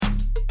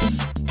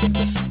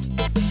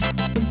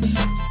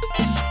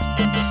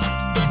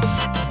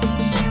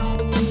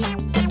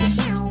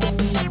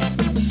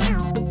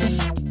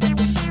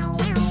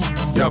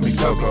Yummy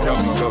Coco.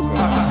 Yummy Coco.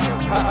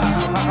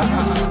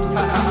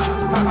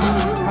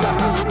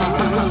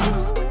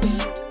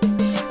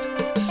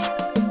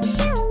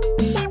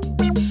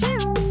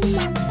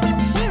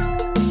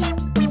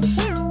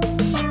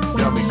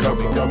 Yummy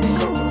Coco. Yummy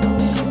Coco.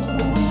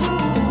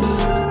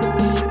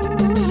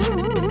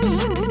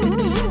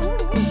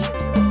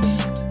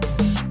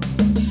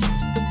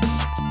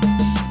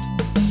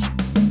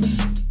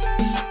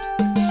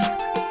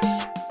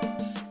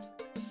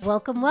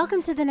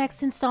 Welcome to the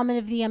next installment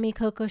of the Yummy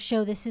Coco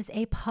Show. This is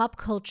a pop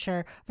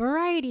culture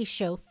variety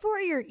show for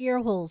your ear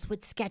holes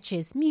with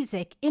sketches,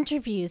 music,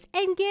 interviews,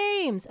 and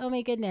games. Oh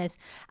my goodness.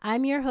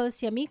 I'm your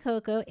host, Yummy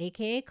Coco,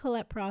 aka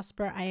Colette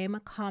Prosper. I am a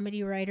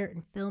comedy writer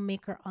and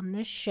filmmaker on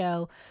this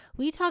show.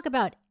 We talk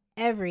about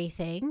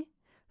everything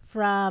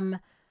from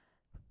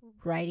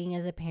writing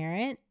as a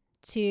parent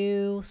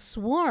to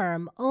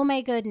Swarm. Oh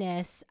my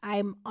goodness.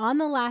 I'm on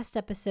the last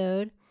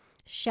episode.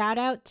 Shout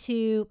out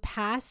to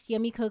past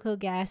Yummy Coco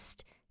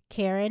guest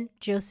Karen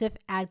Joseph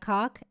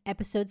Adcock,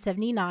 episode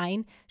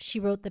 79. She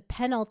wrote the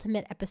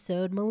penultimate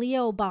episode. Malia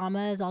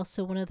Obama is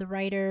also one of the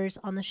writers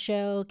on the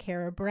show.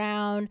 Kara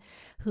Brown,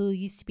 who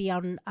used to be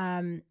on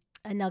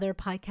another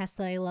podcast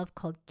that I love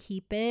called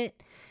Keep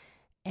It.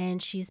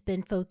 And she's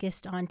been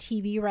focused on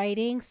TV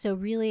writing. So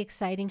really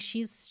exciting.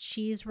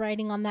 She's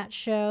writing on that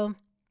show.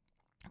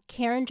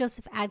 Karen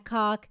Joseph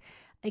Adcock,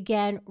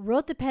 again,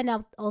 wrote the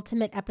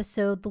penultimate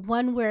episode, the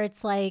one where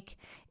it's like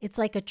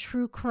a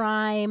true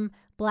crime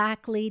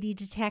black lady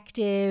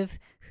detective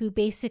who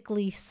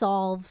basically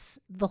solves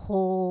the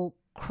whole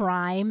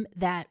crime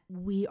that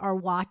we are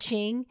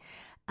watching.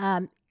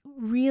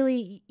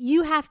 Really,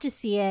 you have to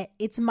see it.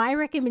 It's my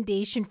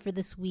recommendation for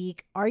this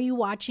week. Are you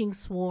watching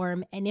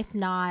Swarm? And if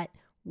not,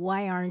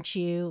 why aren't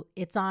you?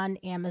 It's on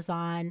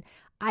Amazon.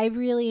 I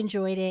really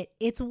enjoyed it.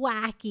 It's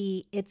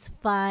wacky. It's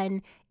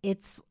fun.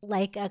 It's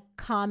like a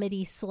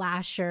comedy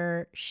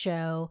slasher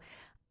show.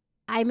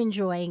 I'm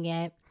enjoying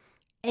it.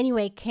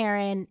 Anyway,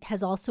 Karen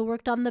has also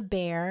worked on The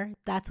Bear.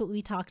 That's what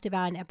we talked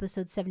about in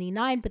episode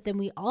 79. But then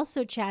we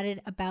also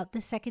chatted about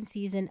the second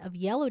season of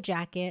Yellow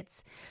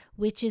Jackets,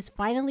 which is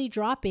finally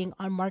dropping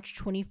on March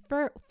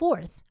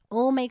 24th.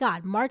 Oh my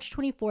God, March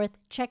 24th.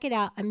 Check it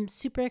out. I'm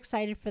super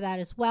excited for that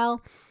as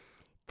well.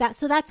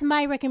 So that's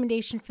my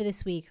recommendation for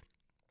this week.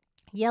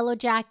 Yellow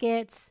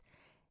Jackets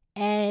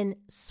and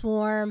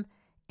Swarm.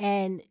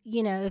 And,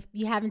 you know, if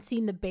you haven't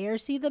seen The Bear,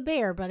 see The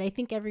Bear. But I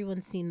think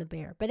everyone's seen The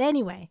Bear. But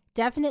anyway,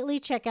 definitely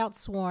check out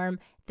Swarm,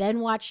 then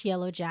watch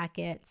Yellow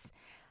Jackets.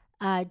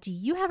 Do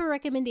you have a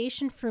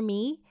recommendation for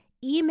me?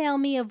 Email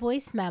me a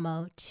voice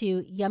memo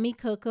to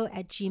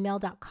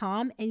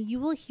yummycoco@gmail.com and you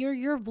will hear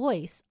your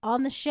voice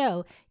on the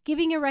show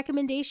giving a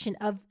recommendation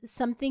of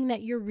something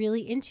that you're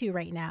really into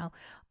right now.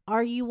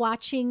 Are you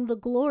watching The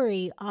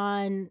Glory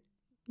on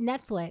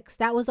Netflix?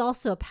 That was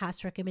also a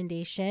past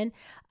recommendation.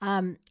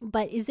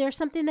 But is there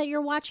something that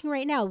you're watching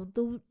right now?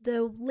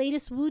 The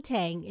latest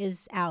Wu-Tang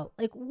is out.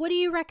 Like, what do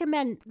you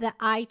recommend that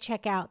I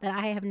check out that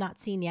I have not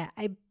seen yet?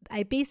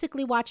 I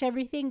basically watch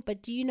everything,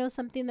 but do you know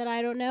something that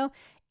I don't know?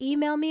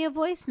 Email me a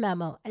voice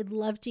memo. I'd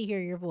love to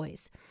hear your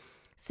voice.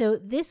 So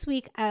this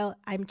week,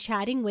 I'm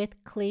chatting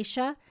with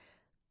Claytia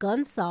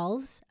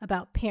Gonsalves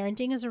about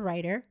parenting as a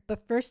writer.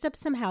 But first up,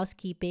 some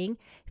housekeeping.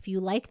 If you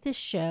like this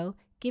show,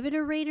 give it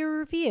a rate or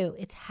review.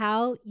 It's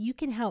how you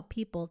can help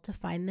people to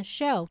find the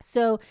show.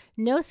 So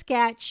no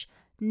sketch,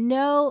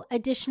 no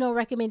additional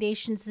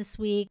recommendations this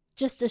week,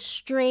 just a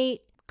straight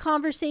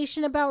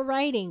conversation about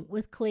writing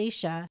with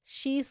Claytia.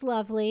 She's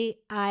lovely.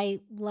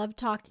 I love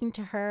talking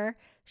to her.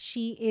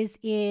 She is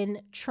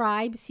in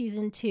Tribe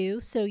Season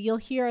 2. So you'll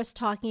hear us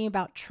talking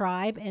about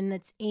Tribe, and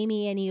that's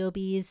Amy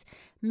Aniobi's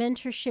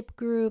mentorship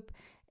group.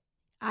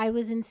 I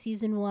was in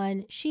Season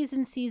 1. She's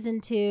in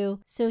Season 2.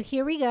 So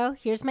here we go.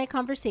 Here's my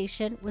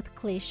conversation with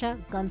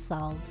Claytia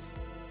Gonsalves.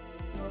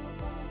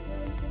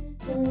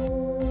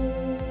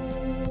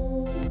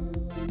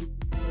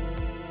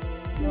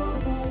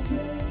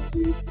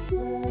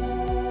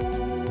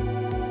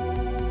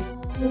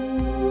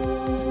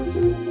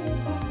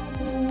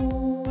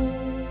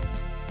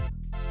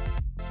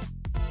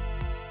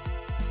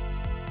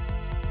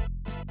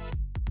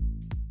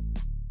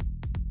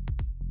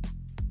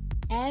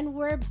 And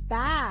we're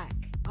back.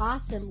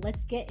 Awesome.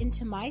 Let's get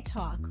into my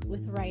talk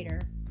with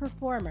writer,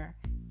 performer,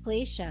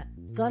 Claytia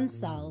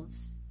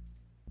Gonsalves.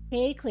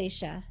 Hey,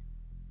 Claytia.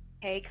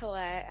 Hey,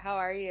 Colette. How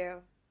are you?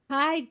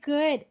 Hi,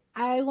 good.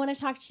 I want to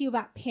talk to you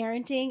about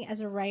parenting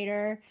as a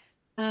writer.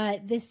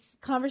 This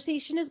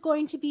conversation is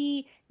going to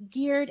be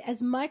geared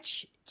as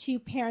much to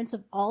parents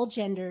of all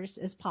genders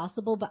as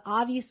possible, but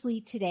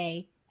obviously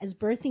today, as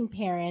birthing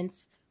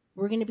parents,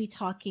 we're going to be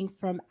talking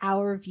from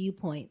our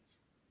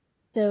viewpoints.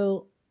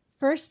 So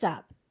first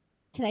up,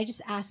 can I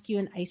just ask you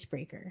an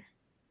icebreaker?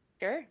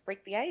 Sure.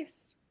 Break the ice.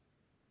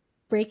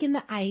 Breaking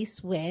the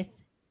ice with,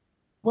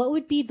 what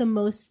would be the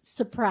most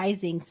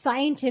surprising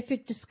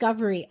scientific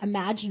discovery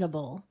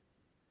imaginable?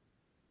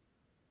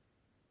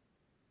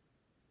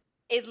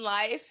 In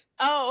life?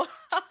 Oh,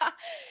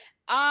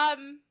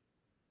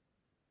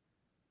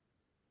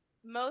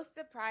 most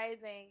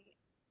surprising.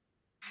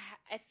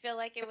 I feel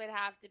like it would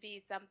have to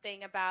be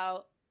something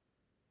about,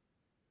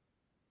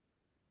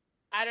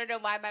 I don't know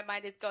why my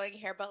mind is going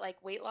here, but like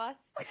weight loss.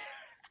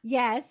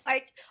 Yes.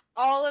 Like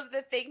all of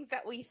the things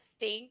that we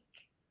think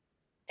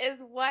is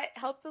what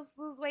helps us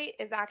lose weight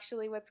is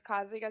actually what's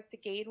causing us to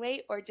gain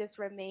weight or just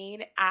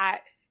remain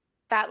at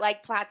that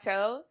like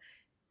plateau.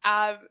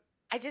 I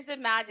just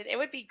imagine it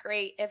would be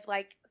great if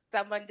like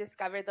someone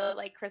discovered that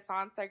like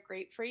croissants are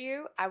great for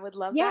you. I would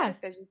love that Yeah.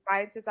 if there's a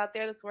scientist out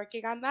there that's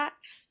working on that.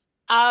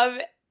 Um,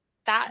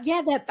 that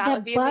Yeah, that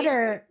would be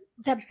amazing.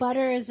 that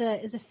butter is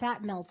a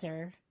fat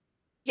melter.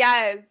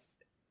 Yes,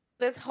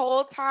 this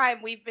whole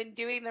time we've been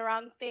doing the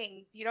wrong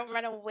things. You don't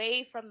run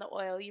away from the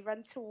oil; you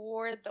run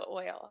toward the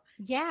oil.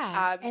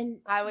 Yeah. And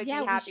I would yeah,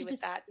 be we happy should with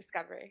just that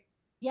discovery.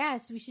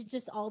 yes, we should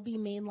just all be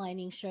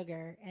mainlining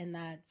sugar, and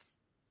that's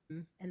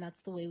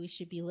the way we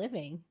should be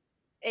living.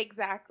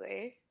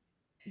 Exactly.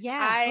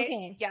 Yeah,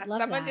 okay. Yeah, Love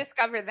someone that.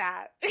 discover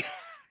that.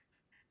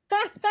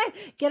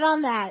 Get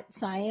on that,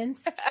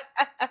 science.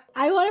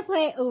 I want to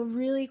play a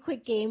really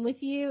quick game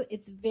with you.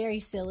 It's very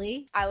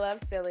silly. I love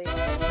silly.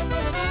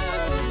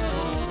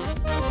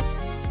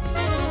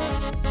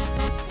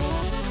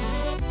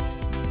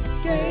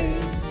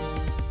 Games.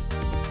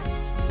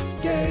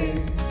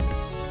 Games.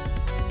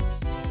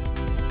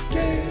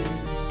 Games.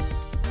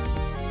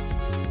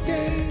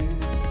 Games.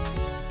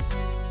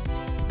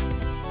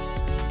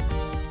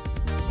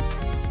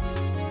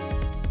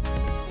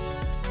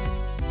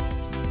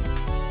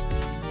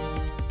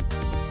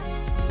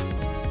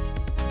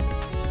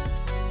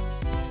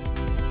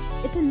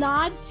 It's a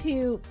nod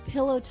to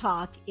Pillow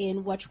Talk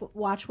in Watch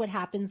What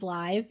Happens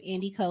Live,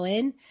 Andy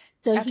Cohen.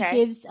 So he Okay.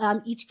 gives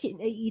each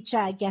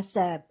guest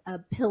a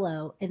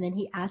pillow, and then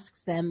he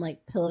asks them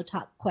like pillow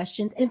talk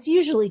questions. And it's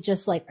usually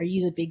just like, are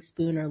you the big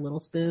spoon or little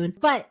spoon?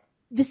 But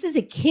this is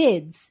a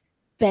kid's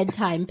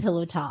bedtime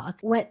pillow talk.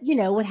 What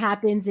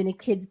happens in a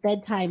kid's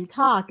bedtime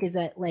talk is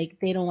that like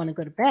they don't want to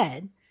go to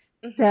bed.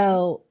 Mhm.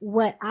 So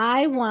what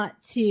I want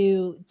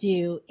to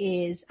do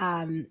is,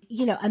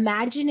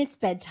 imagine it's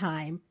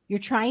bedtime. You're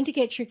trying to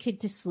get your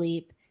kid to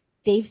sleep.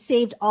 They've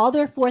saved all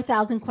their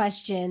 4,000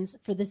 questions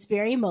for this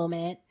very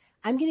moment.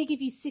 I'm going to give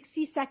you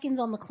 60 seconds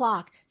on the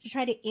clock to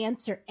try to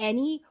answer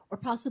any or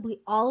possibly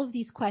all of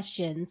these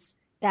questions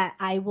that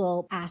I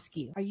will ask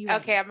you. Are you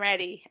ready? Okay, I'm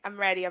ready. I'm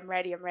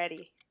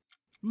ready.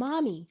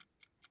 Mommy,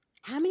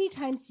 how many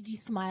times did you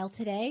smile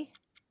today?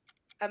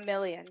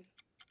 1,000,000.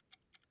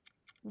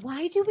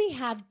 Why do we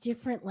have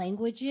different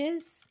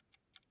languages?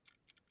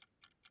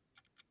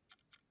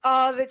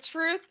 Oh, the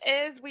truth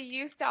is we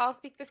used to all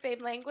speak the same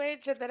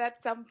language, and then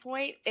at some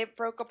point it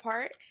broke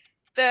apart.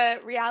 The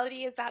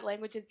reality is that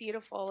language is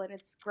beautiful, and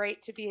it's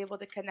great to be able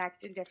to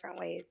connect in different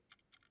ways.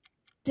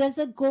 Does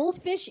a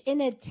goldfish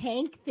in a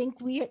tank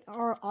think we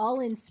are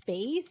all in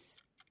space?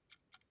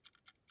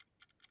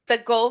 The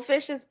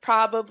goldfish is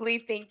probably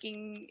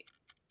thinking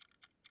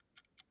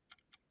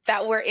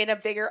that we're in a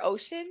bigger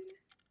ocean.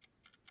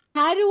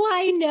 How do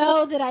I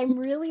know that I'm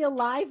really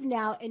alive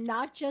now and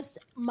not just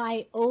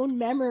my own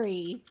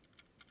memory?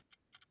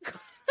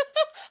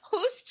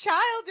 Whose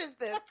child is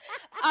this?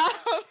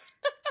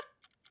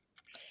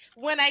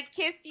 When I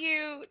kiss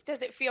you,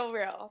 does it feel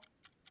real?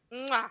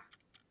 Mwah.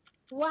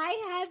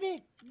 Why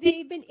haven't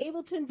they been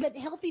able to invent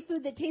healthy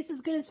food that tastes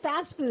as good as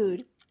fast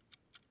food?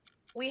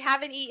 We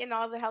haven't eaten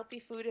all the healthy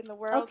food in the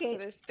world, Okay. so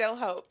there's still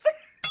hope.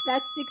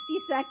 That's 60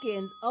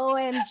 seconds.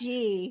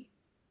 OMG.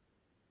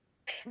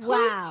 Wow.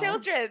 Whose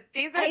children?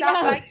 These are I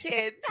not know. my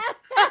kids.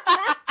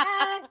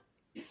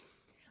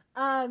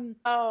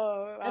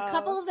 A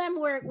couple of them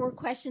were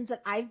questions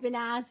that I've been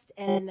asked,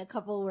 and a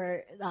couple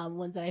were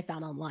ones that I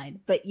found online.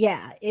 But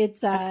yeah, it's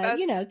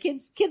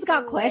kids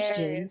got hilarious.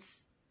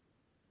 questions.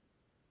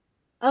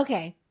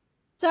 Okay,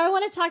 so I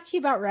want to talk to you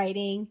about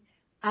writing.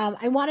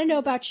 I want to know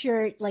about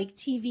your like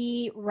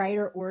TV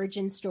writer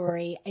origin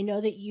story. I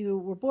know that you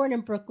were born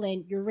in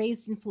Brooklyn, you're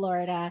raised in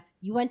Florida,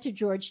 you went to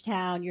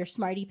Georgetown, you're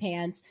smarty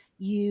pants,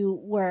 you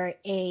were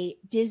a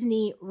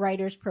Disney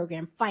Writers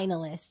Program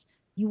finalist.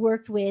 You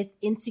worked with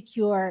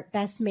Insecure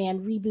Best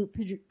Man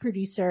reboot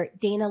producer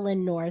Dana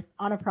Lynn North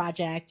on a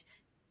project.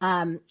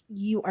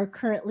 You are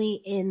currently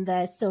in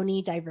the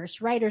Sony Diverse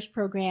Writers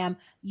Program.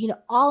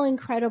 All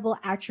incredible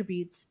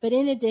attributes. But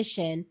in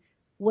addition,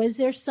 was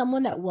there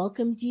someone that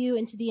welcomed you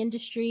into the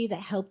industry that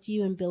helped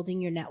you in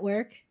building your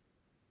network?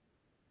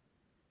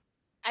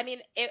 I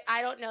mean,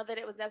 I don't know that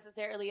it was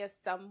necessarily a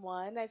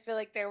someone. I feel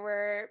like there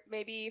were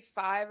maybe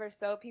 5 or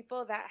so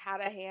people that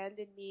had a hand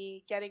in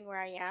me getting where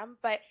I am,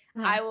 but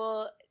I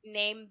will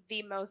name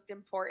the most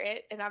important,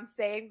 and I'm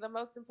saying the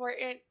most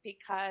important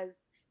because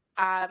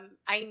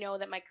I know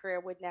that my career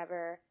would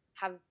never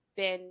have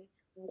been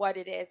what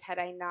it is had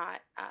I not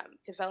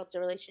developed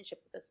a relationship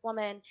with this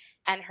woman,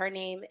 and her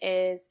name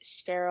is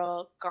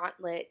Cheryl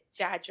Gauntlet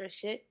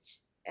Jadrosic.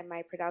 Am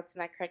I pronouncing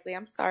that correctly?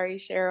 I'm sorry,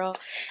 Cheryl.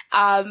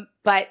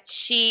 But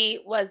she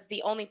was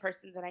the only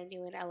person that I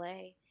knew in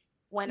LA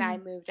when I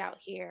moved out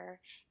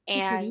here.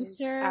 And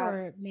producer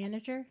or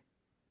manager?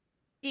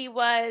 She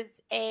was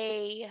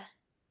a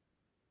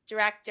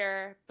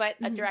director, but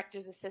a Mhm.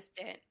 director's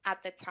assistant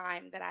at the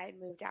time that I had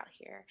moved out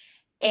here.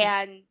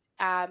 Yeah.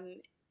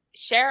 And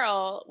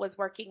Cheryl was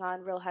working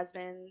on Real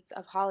Husbands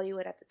of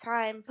Hollywood at the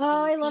time.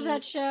 Oh, I love BET.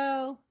 that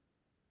show.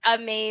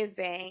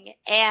 Amazing.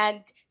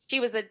 And she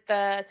was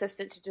the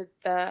assistant to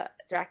the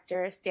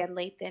director, Stan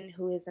Lathan,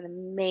 who is an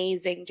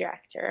amazing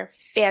director.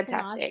 Sanaa's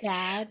Fantastic.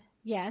 dad.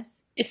 Yes.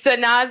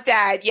 Sanaa's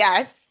dad,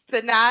 yes.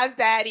 Sanaa's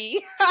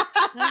daddy.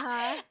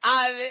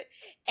 Uh-huh.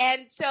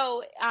 And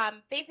so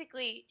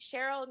basically,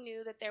 Cheryl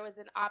knew that there was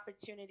an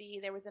opportunity,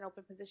 there was an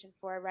open position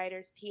for a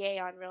writer's PA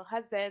on Real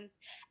Husbands.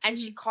 And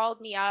she Mhm.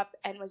 called me up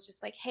and was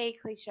just like, hey,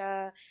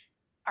 Claytia,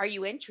 are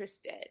you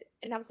interested?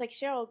 And I was like,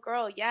 Cheryl,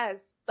 girl, yes.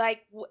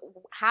 Like,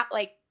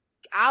 like,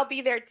 I'll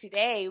be there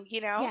today,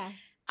 you know? Yeah.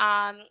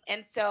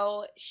 And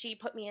so she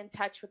put me in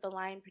touch with the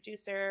line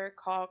producer,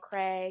 Carl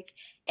Craig,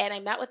 and I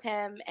met with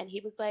him, and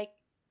he was like,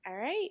 all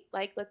right,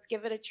 like, let's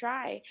give it a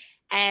try.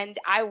 And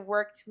I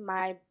worked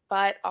my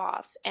butt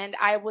off, and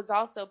I was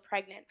also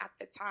pregnant at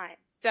the time.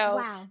 So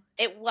Wow.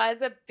 it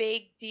was a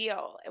big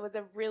deal. It was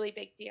a really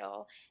big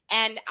deal.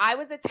 And I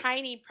was a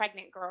tiny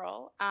pregnant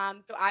girl.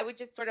 So I would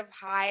just sort of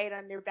hide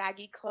under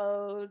baggy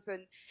clothes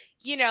and,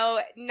 you know,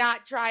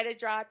 not try to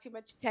draw too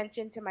much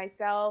attention to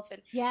myself.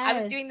 And I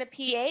was doing the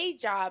Yes. PA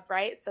job,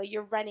 right? So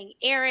you're running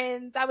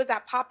errands. I was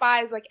at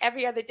Popeyes like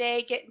every other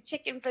day getting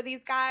chicken for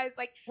these guys.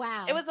 Like it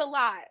Wow. was a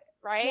lot,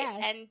 right?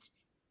 Yes.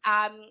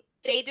 And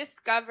they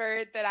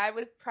discovered that I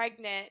was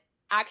pregnant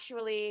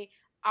actually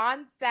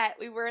on set.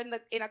 We were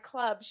in a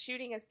club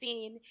shooting a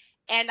scene,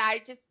 and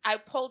I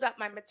pulled up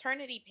my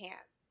maternity pants.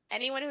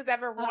 Anyone who's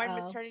ever worn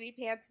Uh-oh. maternity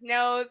pants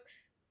knows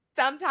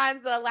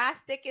sometimes the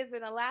elastic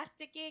isn't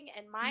elasticing,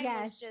 and mine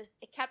was Yes. just,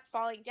 it kept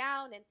falling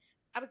down, and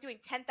I was doing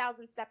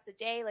 10,000 steps a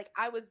day. Like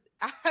I was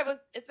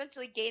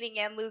essentially gaining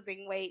and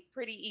losing weight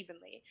pretty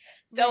evenly.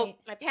 So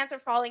Right. my pants are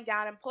falling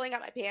down. I'm pulling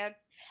up my pants,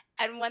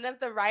 and one of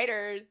the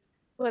writers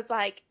was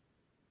like,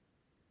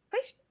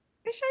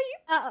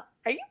 Uh-oh.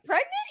 are you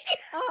pregnant?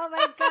 Oh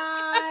my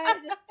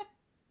God.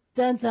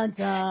 Dun dun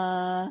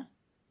dun.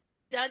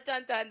 Dun,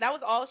 dun, dun. That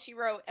was all she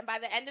wrote. And by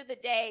the end of the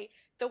day,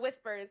 the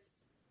whispers,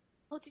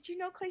 oh, did you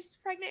know Claytia's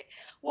pregnant?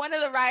 One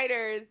of the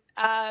writers,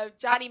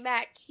 Johnny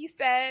Mack, he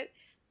said,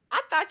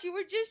 I thought you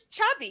were just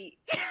chubby.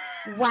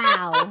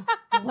 Wow.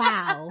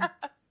 Wow.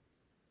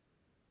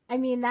 I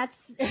mean,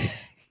 that's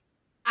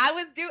I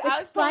was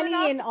it's pulling funny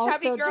off and the also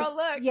chubby girl just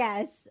look.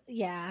 yes.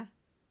 Yeah.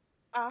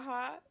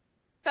 Uh-huh.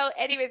 So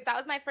anyways, that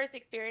was my first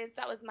experience.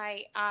 That was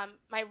my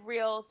my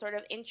real sort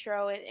of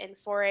intro and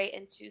foray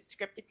into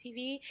scripted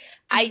TV.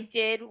 I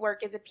did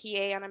work as a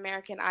PA on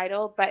American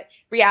Idol, but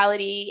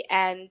reality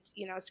and,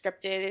 you know,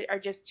 scripted are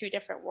just two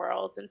different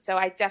worlds. And so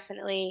I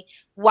definitely,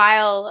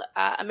 while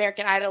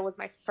American Idol was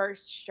my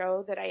first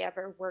show that I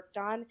ever worked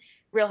on,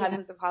 Real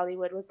Husbands of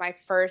Hollywood was my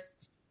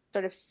first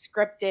sort of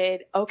scripted,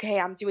 okay,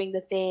 I'm doing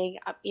the thing,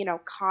 you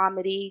know,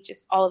 comedy,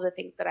 just all of the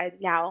things that I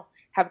now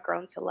have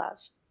grown to love.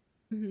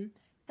 Mm-hmm.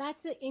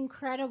 That's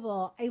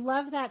incredible. I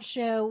love that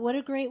show. What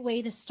a great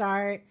way to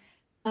start.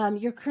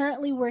 You're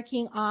currently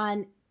working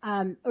on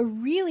a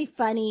really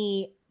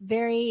funny,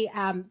 very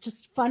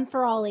just fun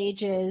for all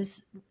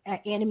ages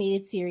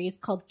animated series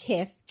called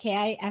Kiff,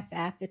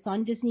 Kiff. It's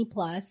on Disney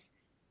Plus.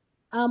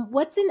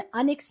 What's an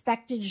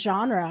unexpected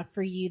genre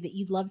for you that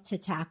you'd love to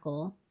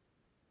tackle?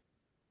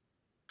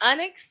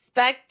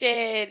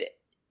 Unexpected,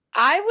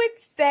 I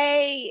would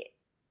say,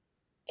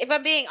 if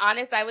I'm being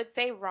honest, I would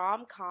say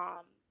rom-com,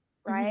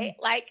 right?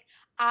 Mm-hmm. Like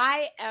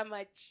I am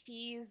a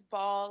cheese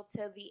ball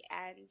to the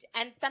end.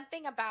 And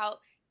something about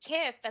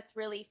Kiff that's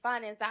really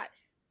fun is that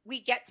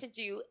we get to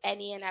do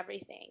any and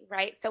everything,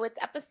 right? So it's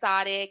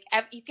episodic.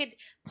 You could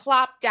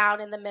plop down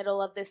in the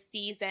middle of the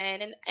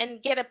season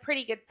and get a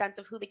pretty good sense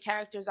of who the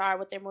characters are,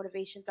 what their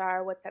motivations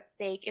are, what's at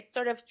stake. It's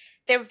sort of,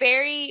 they're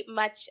very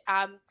much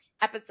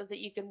episodes that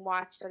you can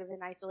watch sort of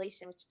in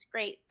isolation, which is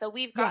great. So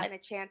we've gotten a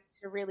chance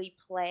to really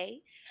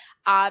play.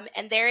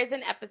 And there is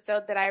an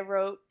episode that I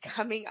wrote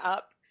coming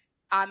up.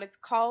 It's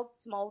called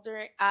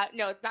Smoldering.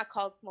 No, it's not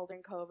called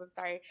Smoldering Cove. I'm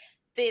sorry.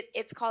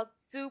 It's called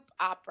Soup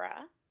Opera.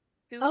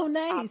 Oh,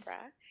 nice. Opera.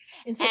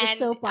 Instead of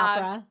soap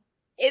opera.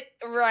 It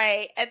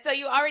right. And so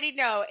you already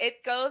know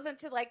it goes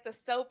into like the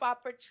soap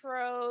opera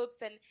tropes,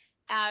 and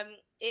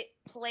it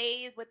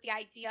plays with the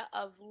idea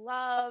of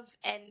love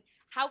and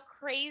how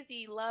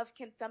crazy love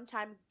can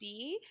sometimes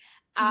be.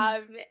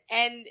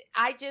 And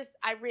I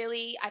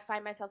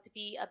find myself to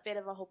be a bit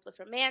of a hopeless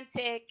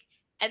romantic.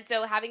 And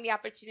so having the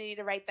opportunity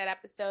to write that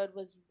episode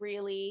was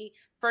really,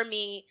 for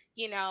me,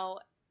 you know,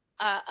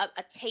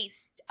 a taste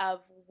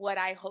of what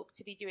I hope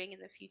to be doing in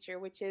the future,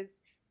 which is,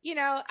 you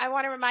know, I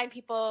want to remind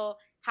people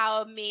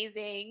how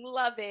amazing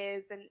love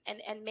is,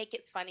 and make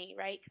it funny,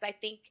 right? Because I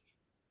think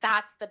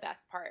that's the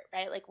best part,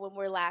 right? Like when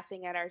we're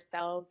laughing at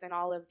ourselves and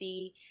all of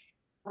the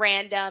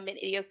random and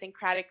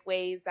idiosyncratic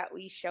ways that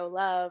we show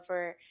love,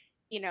 or,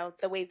 you know,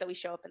 the ways that we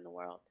show up in the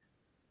world.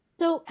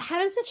 So how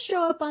does it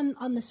show up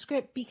on the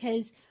script?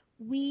 Because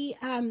we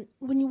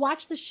when you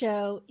watch the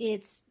show,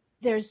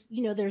 there's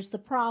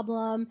the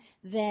problem,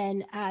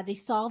 then they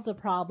solve the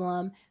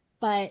problem,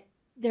 but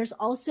there's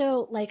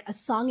also like a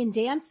song and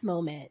dance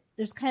moment.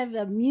 There's kind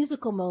of a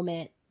musical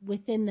moment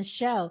within the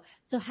show.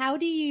 So how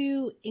do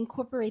you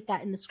incorporate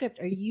that in the script?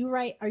 Are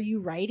you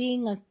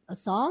writing a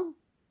song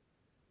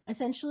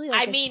essentially,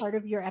 like as part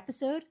of your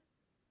episode?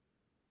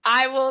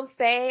 I will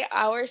say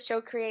our show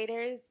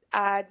creators,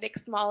 Nick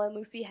Small and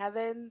Lucy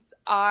Heavens,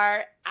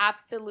 are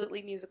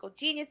absolutely musical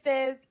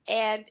geniuses.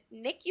 And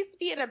Nick used to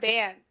be in a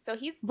band, so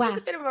he's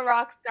a bit of a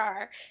rock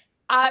star.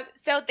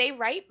 So they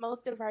write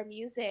most of our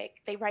music.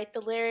 They write the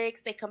lyrics,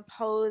 they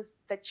compose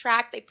the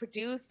track, they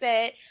produce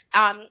it.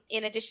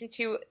 In addition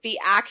to the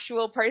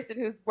actual person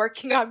who's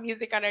working on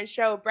music on our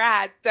show,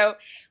 Brad. So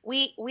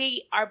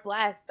we are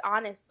blessed,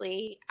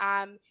 honestly.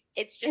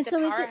 It's just a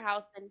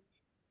powerhouse,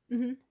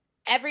 and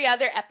every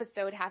other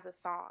episode has a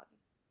song.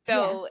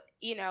 So,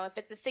 if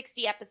it's a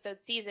 60 episode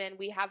season,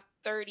 we have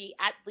 30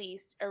 at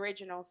least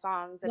original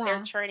songs that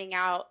they're churning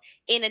out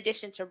in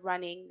addition to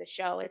running the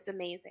show. It's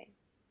amazing.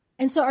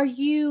 And so are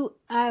you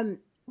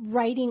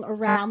writing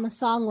around the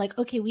song? Like,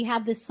 okay, we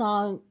have this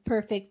song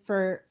perfect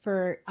for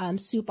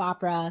soap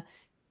opera.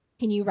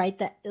 Can you write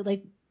that?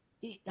 Like,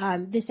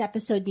 this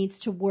episode needs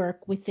to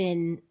work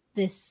within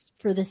this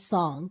for this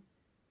song.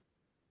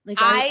 Like,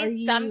 are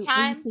you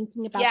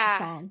thinking about the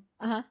song?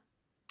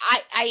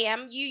 I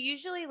am. You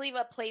usually leave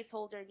a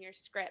placeholder in your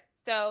script.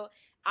 So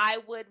I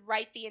would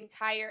write the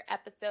entire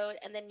episode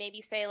and then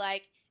maybe say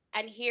like,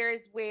 and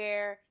here's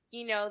where,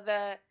 the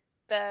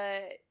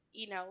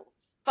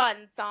fun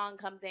song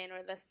comes in,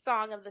 or the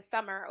song of the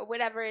summer, or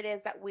whatever it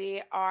is that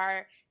we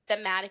are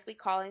thematically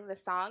calling the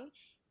song.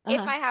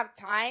 If I have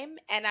time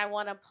and I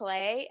want to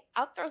play,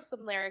 I'll throw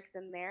some lyrics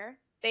in there.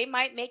 They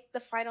might make the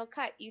final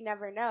cut. You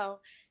never know.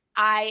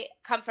 I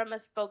come from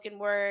a spoken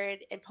word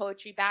and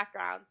poetry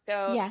background,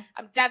 so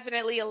I'm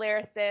definitely a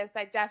lyricist.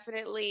 I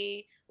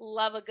definitely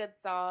love a good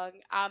song.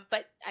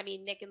 But I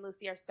mean, Nick and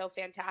Lucy are so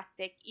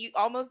fantastic. You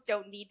almost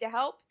don't need to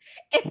help.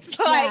 It's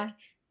like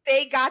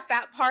they got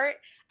that part.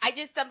 I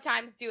just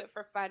sometimes do it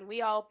for fun.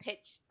 We all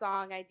pitch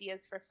song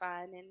ideas for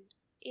fun, and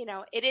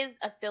it is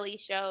a silly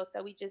show,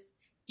 so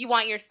you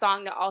want your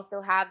song to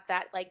also have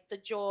that, like, the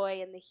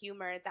joy and the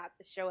humor that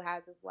the show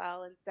has as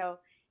well. And so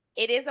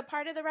it is a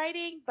part of the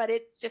writing, but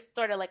it's just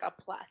sort of like a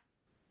plus.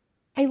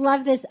 I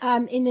love this.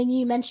 And then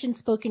you mentioned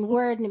spoken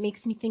word, and it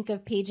makes me think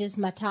of Paige's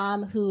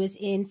Matam, who is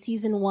in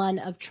season 1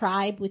 of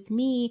Tribe with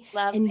me.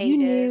 Love and Pages. You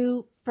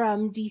knew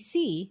from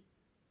DC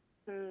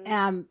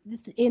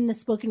in the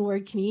spoken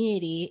word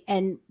community,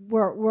 and we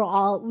were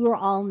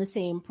all in the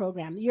same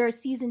program. You're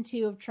season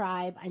 2 of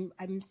Tribe.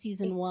 I'm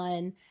season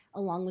 1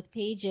 along with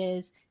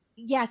Paige's.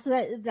 Yeah, so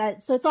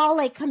so it's all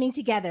like coming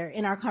together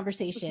in our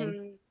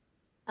conversation.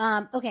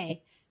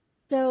 Okay.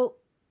 So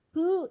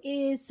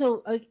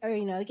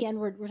again,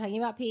 we're talking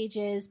about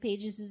Paige's.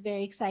 Paige's is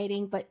very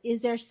exciting, but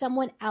is there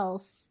someone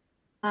else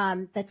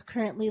that's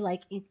currently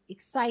like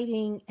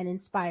exciting and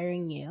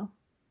inspiring you?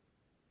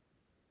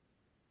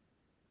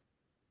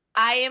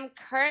 I am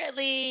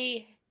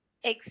currently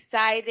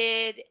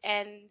excited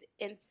and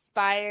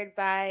inspired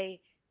by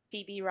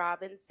Phoebe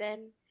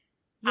Robinson.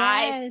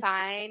 Yes. I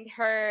find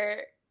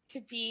her to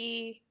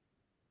be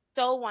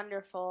so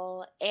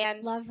wonderful,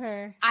 and love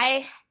her.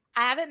 I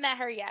haven't met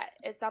her yet.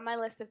 It's on my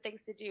list of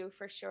things to do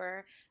for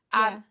sure.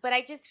 But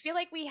I just feel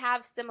like we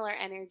have similar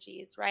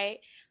energies, right?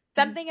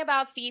 Something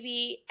about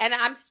Phoebe, and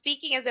I'm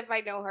speaking as if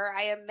I know her.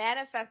 I am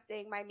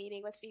manifesting my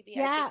meeting with Phoebe.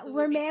 Yeah,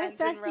 we're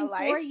manifesting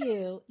for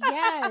you.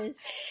 Yes.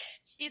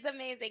 She's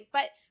amazing.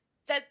 But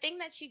the thing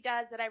that she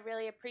does that I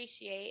really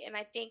appreciate, and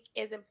I think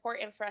is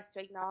important for us to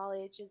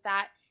acknowledge, is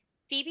that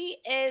Phoebe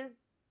is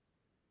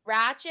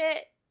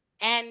ratchet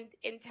and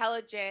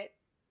intelligent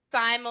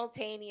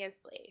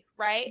simultaneously,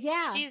 right?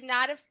 Yeah. She's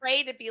not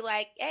afraid to be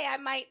like, hey, I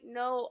might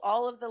know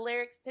all of the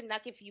lyrics to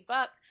Nuck If You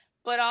Buck,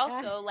 but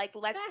also like,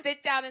 let's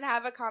sit down and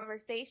have a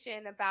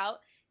conversation about,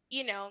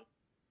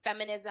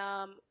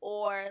 feminism,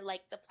 or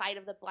like the plight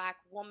of the Black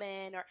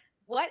woman, or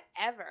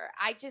whatever.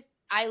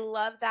 I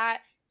love that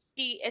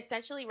she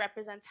essentially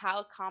represents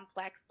how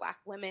complex Black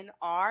women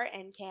are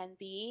and can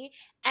be.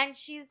 And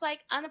she's like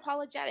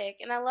unapologetic,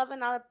 and I love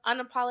an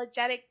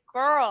unapologetic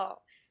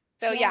girl.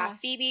 So yeah,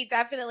 Phoebe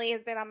definitely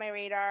has been on my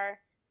radar,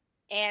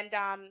 and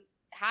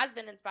has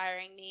been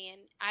inspiring me.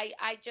 And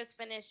I just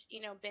finished,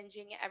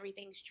 binging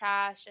Everything's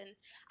Trash, and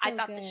I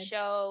thought the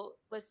show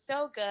was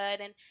so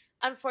good. And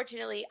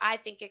unfortunately, I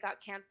think it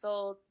got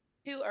canceled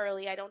too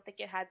early. I don't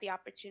think it had the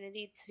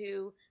opportunity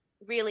to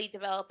really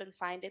develop and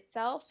find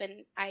itself.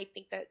 And I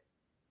think that,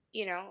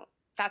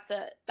 that's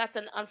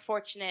an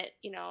unfortunate,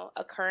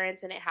 occurrence,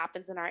 and it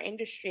happens in our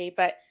industry.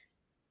 But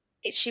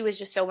she was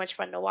just so much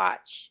fun to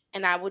watch,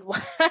 and I would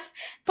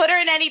put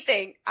her in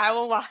anything. I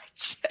will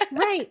watch.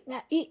 Right.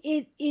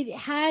 It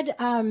had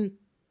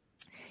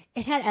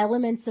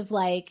elements of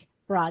like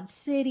Broad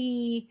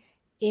City.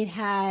 It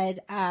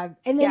had and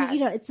then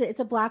it's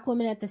a Black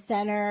woman at the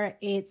center.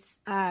 It's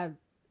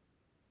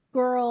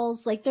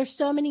girls, like there's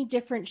so many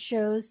different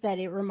shows that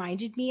it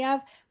reminded me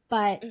of,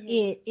 but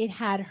it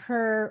had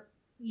her,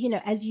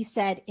 as you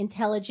said,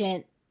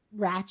 intelligent,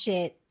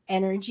 ratchet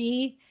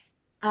energy.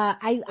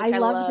 I I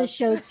loved the love.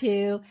 show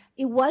too.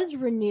 It was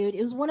renewed.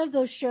 It was one of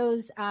those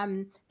shows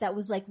that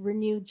was like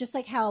renewed, just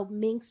like how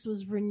Minx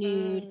was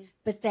renewed,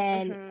 but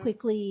then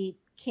quickly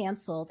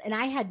canceled. And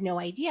I had no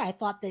idea. I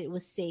thought that it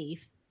was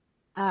safe.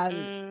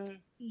 I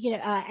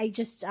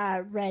just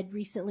read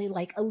recently,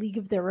 like A League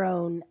of Their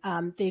Own.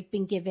 They've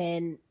been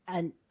given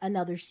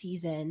another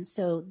season,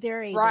 so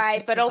they're able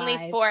to but only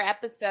survive. 4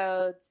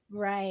 episodes.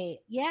 Right.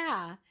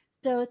 Yeah.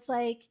 So it's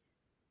like,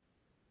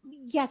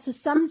 yeah. So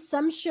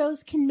some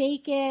shows can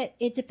make it.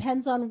 It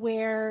depends on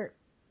where,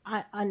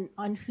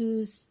 on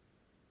who's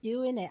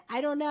doing it.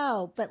 I don't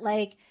know, but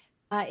like,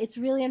 it's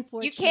really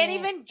unfortunate. You can't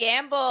even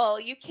gamble.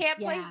 You can't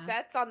place Yeah.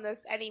 bets on this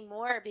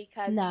anymore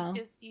because No.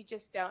 you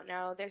just don't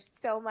know. There's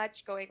so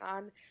much going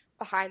on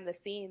behind the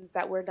scenes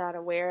that we're not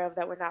aware of,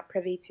 that we're not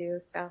privy to.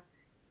 So.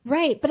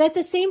 Right, but at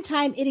the same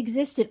time, it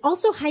existed.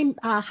 Also, high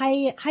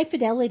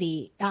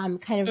fidelity,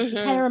 kind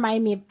of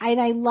reminded me of, and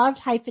I loved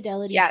High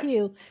Fidelity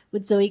too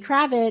with Zoe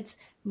Kravitz.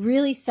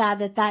 Really sad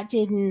that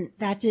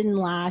didn't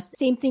last.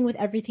 Same thing with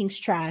Everything's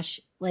Trash.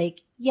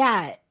 Like,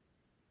 yeah,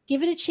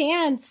 give it a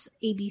chance,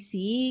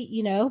 ABC.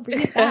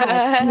 Bring it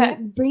back.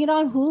 Bring it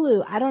on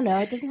Hulu. I don't know.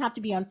 It doesn't have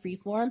to be on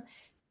Freeform.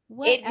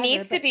 It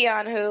needs to be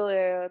on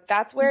Hulu.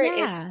 That's where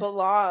it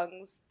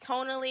belongs.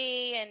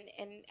 Tonally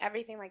and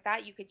everything like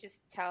that, you could just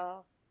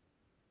tell.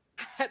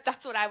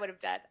 That's what I would have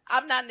done.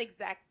 I'm not an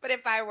exec, but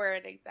if I were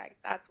an exec,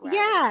 that's where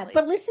I would have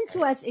but listen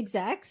to us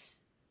execs.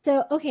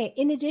 So, okay,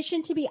 in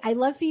addition to I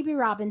love Phoebe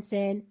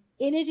Robinson.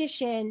 In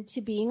addition to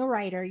being a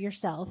writer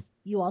yourself,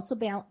 you also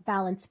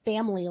balance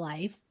family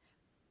life.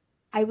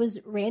 I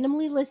was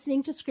randomly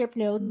listening to script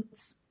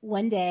notes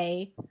one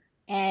day,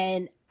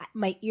 and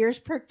my ears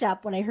perked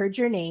up when I heard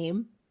your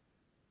name,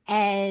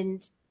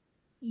 and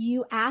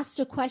you asked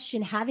a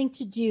question having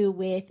to do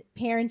with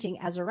parenting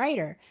as a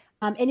writer.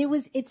 And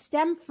it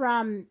stemmed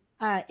from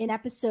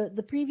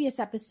the previous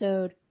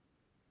episode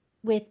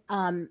with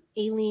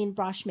Aileen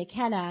Brosh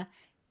McKenna.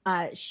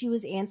 She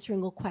was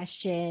answering a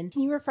question.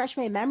 Can you refresh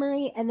my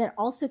memory? And then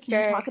also, can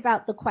you talk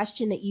about the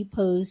question that you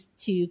posed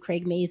to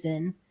Craig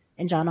Mazin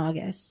and John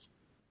August?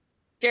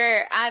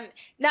 Sure.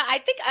 No, I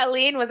think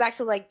Aileen was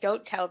actually like,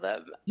 "Don't tell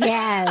them."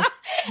 Yeah.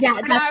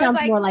 Yeah, that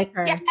sounds more like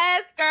her.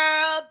 Yes,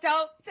 girl.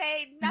 Don't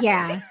say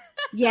nothing.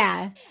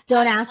 Yeah.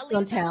 Don't ask,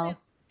 don't tell.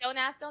 Don't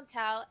ask, don't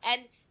tell.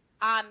 And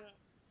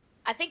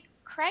I think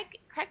Craig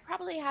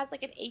probably has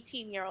like an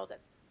 18-year-old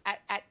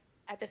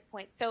at this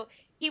point. So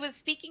he was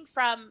speaking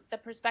from the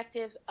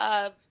perspective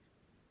of,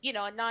 a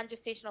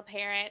non-gestational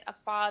parent, a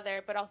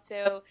father, but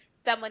also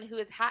someone who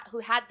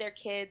had their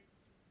kids,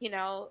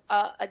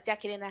 a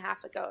decade and a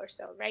half ago or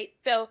so, right?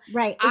 So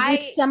right,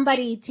 with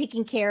somebody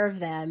taking care of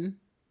them.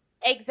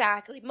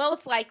 Exactly,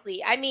 most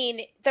likely. I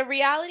mean, the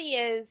reality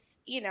is,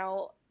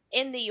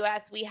 in the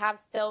U.S., we have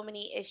so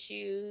many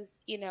issues,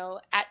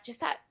 at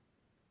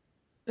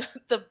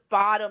the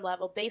bottom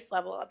level, base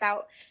level,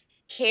 about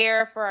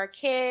care for our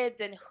kids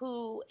and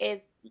who is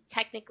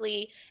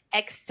technically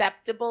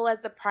acceptable as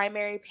the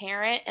primary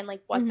parent and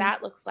like what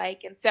that looks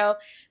like. And so,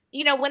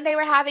 when they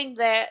were having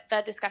the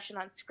discussion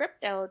on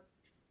script notes,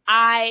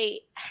 I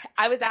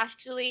was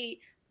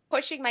actually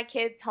pushing my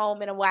kids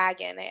home in a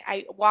wagon.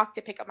 I walked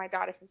to pick up my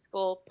daughter from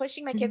school,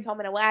 pushing my kids home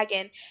in a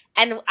wagon,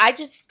 and I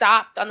just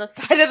stopped on the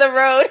side of the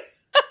road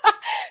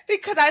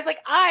because I was like,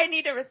 I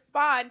need to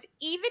respond,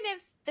 even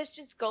if this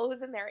just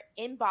goes in their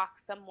inbox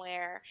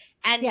somewhere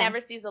and never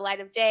sees the light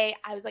of day.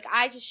 I was like,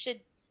 I just should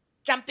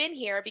jump in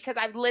here because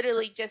I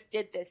literally just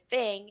did this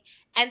thing.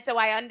 And so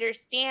I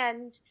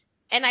understand.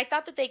 And I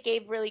thought that they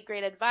gave really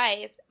great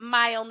advice.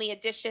 My only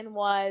addition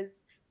was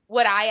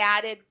what I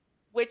added,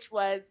 which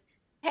was,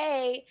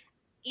 hey,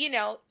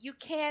 you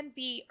can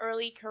be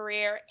early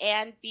career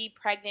and be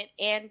pregnant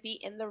and be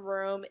in the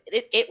room.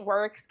 It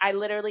works. I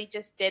literally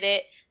just did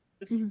it.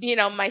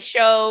 My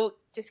show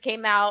just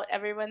came out.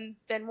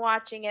 Everyone's been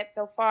watching it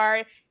so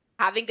far,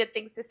 having good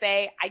things to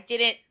say. I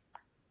didn't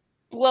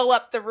blow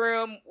up the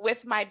room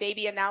with my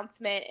baby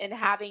announcement and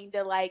having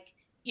to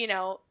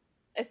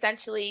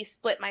essentially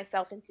split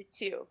myself into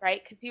two,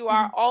 right? Because you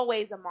are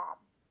always a mom.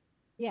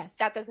 Yes.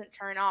 That doesn't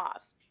turn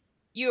off.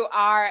 You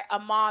are a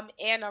mom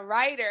and a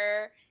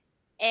writer.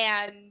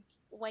 And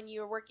when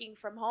you're working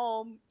from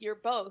home, you're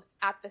both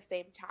at the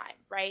same time,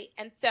 right?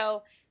 And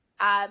so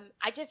I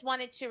just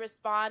wanted to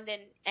respond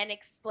and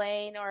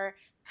explain or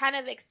kind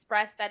of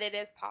express that it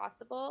is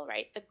possible,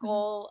 right? The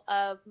goal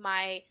of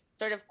my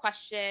sort of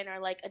question or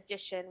like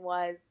addition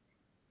was,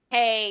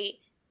 hey,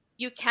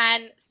 you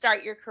can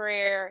start your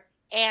career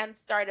and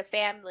start a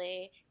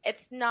family.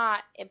 It's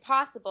not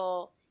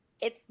impossible.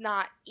 It's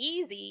not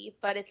easy,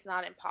 but it's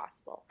not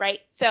impossible,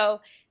 right?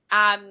 So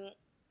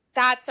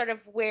that's sort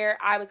of where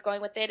I was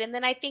going with it. And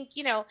then I think,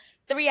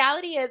 the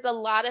reality is a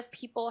lot of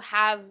people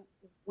have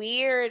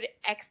weird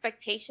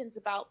expectations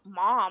about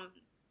moms.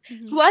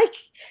 Like,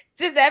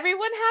 does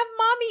everyone have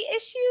mommy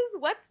issues?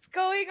 What's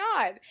going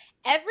on?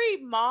 Every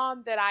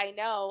mom that I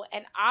know,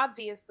 and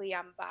obviously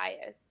I'm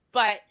biased,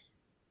 but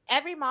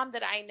every mom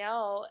that I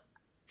know,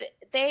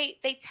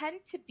 they tend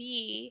to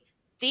be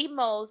the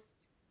most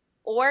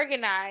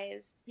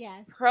organized,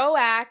 yes,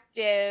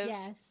 proactive,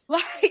 yes,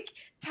 like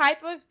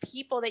type of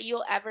people that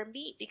you'll ever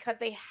meet, because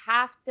they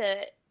have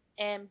to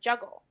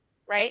juggle,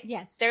 right?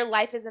 yes. Their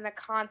life is in a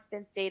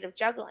constant state of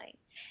juggling.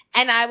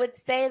 And I would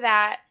say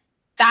that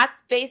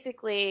that's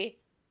basically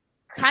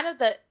kind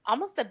of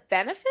almost the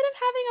benefit of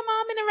having a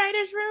mom in a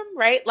writer's room,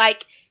 right?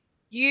 Like,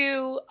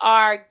 you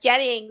are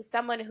getting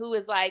someone who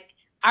is like,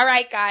 all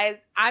right, guys,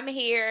 I'm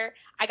here.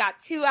 I got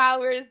 2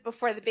 hours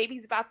before the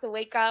baby's about to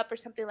wake up or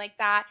something like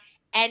that.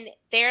 And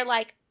they're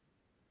like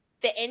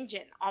the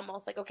engine,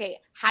 almost like, okay,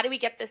 how do we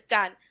get this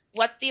done?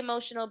 What's the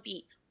emotional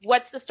beat?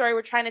 What's the story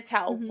we're trying to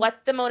tell? Mm-hmm.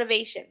 What's the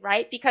motivation,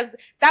 right? Because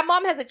that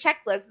mom has a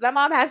checklist. That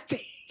mom has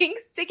things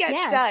to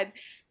get done.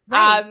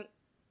 Right.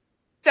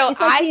 So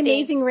it's like I The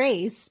Amazing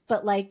Race,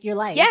 but like your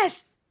life. Yes,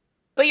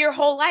 but your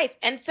whole life.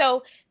 And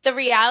so the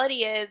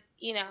reality is,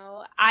 you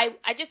know, I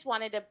just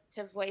wanted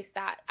to voice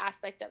that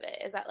aspect of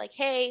it, is that like,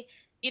 hey,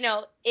 you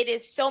know, it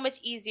is so much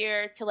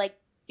easier to like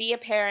be a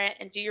parent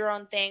and do your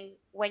own thing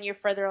when you're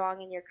further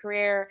along in your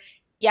career.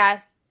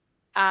 Yes.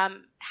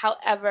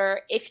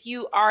 However, if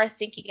you are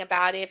thinking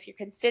about it, if you're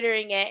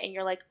considering it and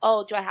you're like,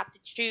 oh, do I have to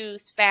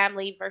choose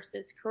family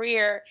versus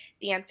career?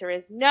 The answer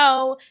is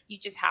no. You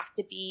just have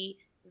to be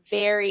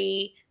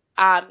very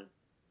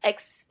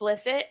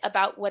explicit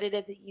about what it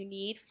is that you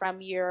need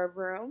from your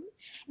room,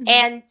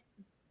 and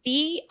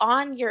be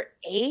on your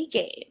A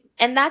game.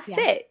 And that's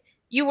it.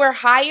 You were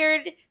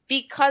hired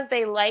because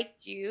they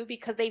liked you,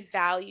 because they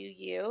value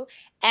you,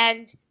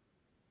 and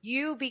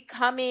you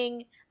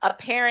becoming a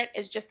parent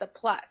is just a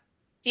plus.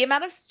 The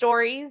amount of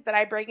stories that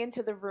I bring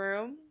into the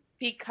room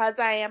because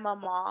I am a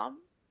mom,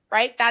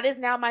 right? That is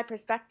now my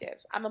perspective.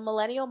 I'm a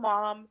millennial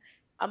mom.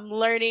 I'm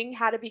learning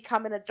how to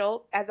become an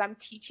adult as I'm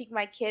teaching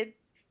my kids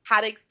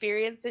how to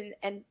experience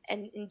and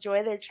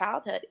enjoy their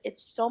childhood.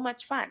 It's so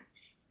much fun.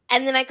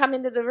 And then I come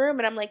into the room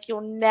and I'm like,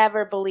 you'll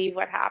never believe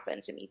what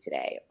happened to me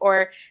today.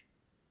 Or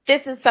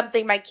this is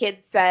something my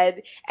kids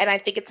said and I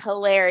think it's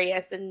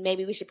hilarious and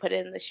maybe we should put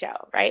it in the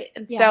show, right?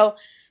 And so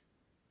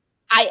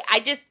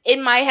I just,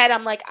 in my head,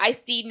 I'm like, I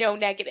see no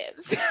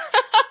negatives.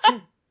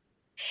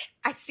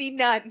 I see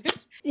none.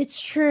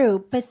 It's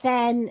true. But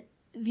then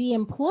the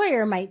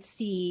employer might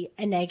see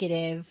a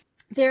negative.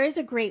 There is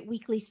a great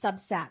weekly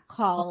Substack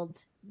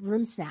called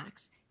Room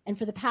Snacks. And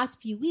for the past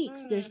few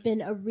weeks, there's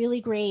been a really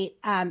great,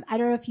 I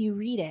don't know if you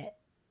read it.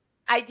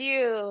 I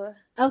do.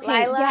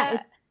 Okay. Lila,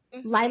 yeah.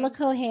 It's Lila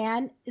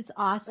Cohan. It's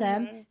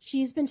awesome. Mm-hmm.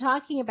 She's been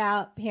talking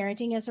about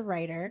parenting as a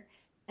writer.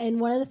 And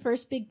one of the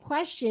first big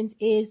questions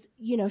is,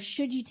 you know,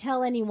 should you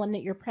tell anyone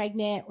that you're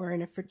pregnant or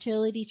in a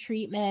fertility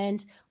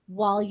treatment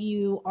while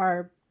you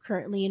are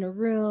currently in a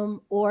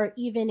room, or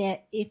even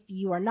if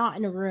you are not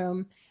in a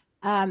room?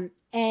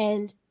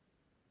 And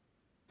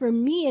for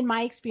me, in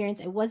my experience,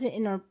 I wasn't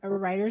in a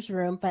writer's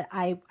room, but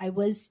I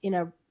was in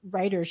a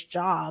writer's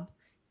job.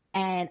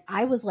 And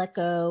I was let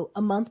go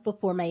a month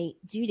before my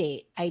due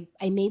date. I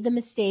made the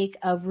mistake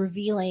of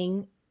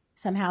revealing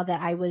somehow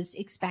that I was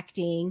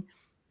expecting,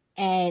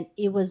 and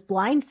it was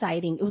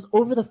blindsiding. It was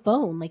over the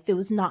phone. Like, it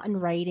was not in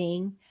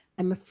writing.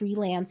 I'm a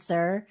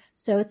freelancer.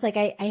 So it's like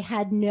I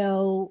had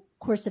no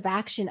course of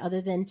action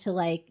other than to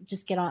like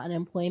just get on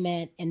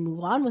unemployment and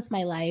move on with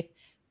my life.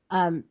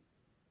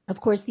 Of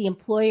course, the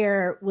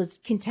employer was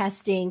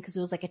contesting because it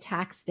was like a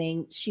tax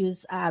thing. She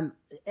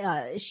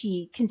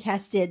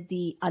contested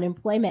the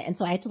unemployment. And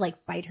so I had to like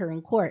fight her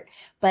in court.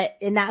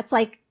 And that's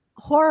like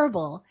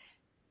horrible.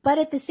 But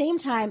at the same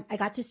time, I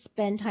got to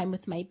spend time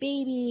with my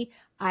baby.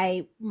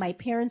 My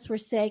parents were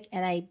sick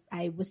and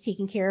I was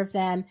taking care of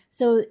them.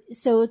 So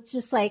it's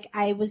just like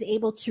I was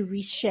able to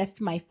reshift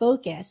my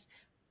focus.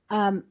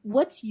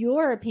 What's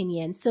your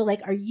opinion? So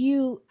like,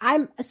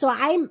 I'm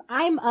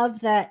of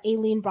the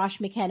Aileen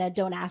Brosh McKenna,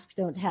 don't ask,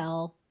 don't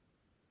tell.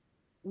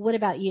 What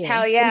about you?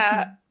 Hell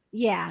yeah.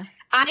 Yeah.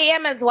 I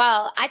am as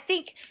well. I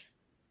think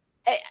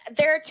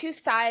there are two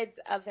sides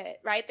of it,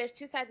 right? There's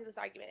two sides of this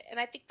argument. And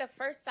I think the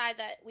first side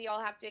that we all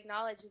have to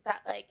acknowledge is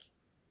that like,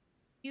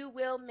 you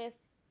will miss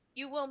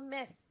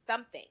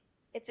something.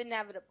 It's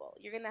inevitable.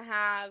 You're going to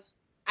have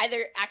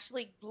either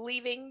actually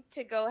leaving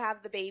to go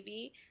have the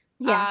baby.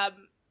 Yeah.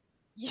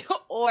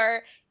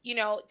 Or, you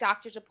know,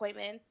 doctor's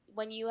appointments.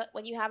 When you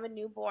have a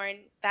newborn,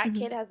 that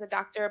kid has a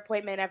doctor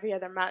appointment every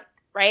other month,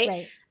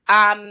 right?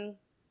 And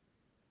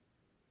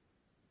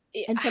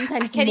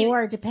sometimes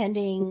more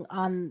depending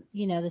on,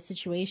 you know, the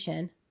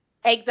situation.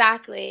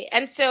 Exactly.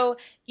 And so,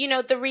 you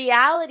know, the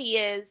reality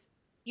is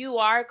you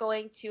are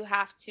going to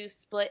have to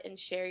split and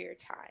share your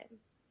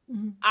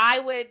time. I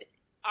would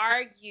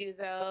argue,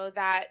 though,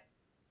 that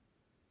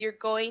you're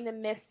going to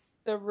miss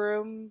the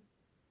room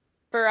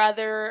for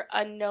other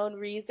unknown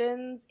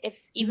reasons,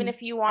 even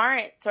if you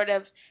aren't sort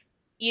of,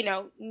 you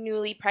know,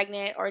 newly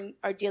pregnant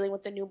or dealing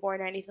with a newborn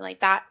or anything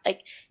like that.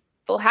 Like,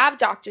 we'll have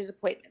doctor's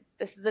appointments.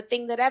 This is a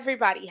thing that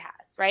everybody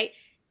has, right?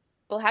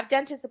 We'll have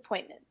dentist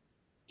appointments.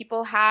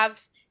 People have,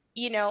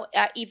 you know,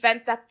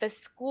 events at the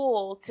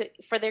school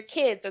for their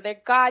kids or their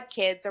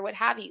godkids or what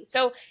have you.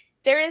 So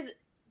there's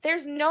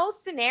no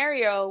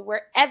scenario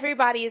where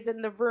everybody is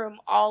in the room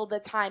all the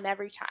time,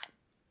 every time.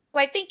 So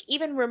I think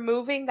even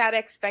removing that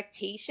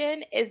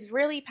expectation is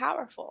really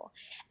powerful.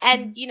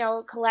 And,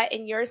 Colette,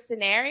 in your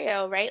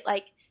scenario, right?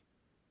 Like,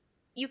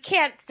 you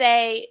can't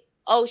say,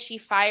 oh, she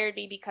fired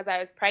me because I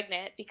was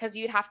pregnant, because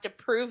you'd have to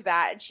prove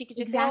that. And she could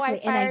just say, oh, I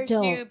Exactly. And I fired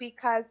you don't.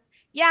 because,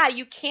 yeah,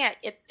 you can't.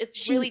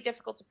 It's really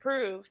difficult to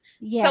prove.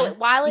 Yeah, So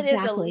while it is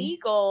exactly.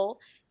 illegal,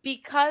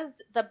 because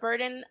the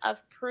burden of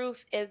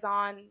proof is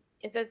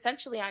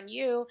essentially on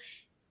you,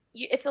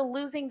 it's a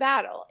losing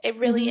battle. It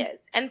really is.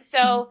 And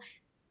so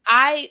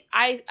I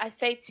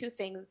say two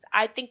things.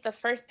 I think the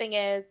first thing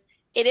is,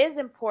 it is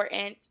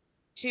important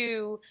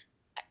to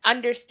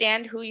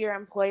understand who your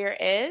employer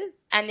is.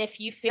 And if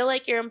you feel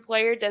like your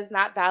employer does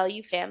not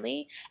value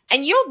family,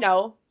 and you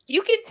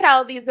can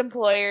tell these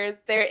employers,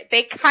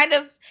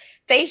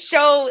 they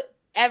show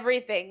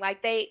everything.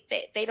 Like they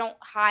don't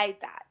hide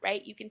that,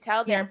 right? You can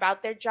tell they're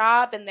about their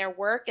job and their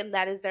work, and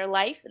that is their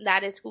life, and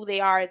that is who they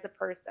are as a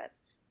person.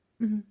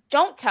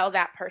 Don't tell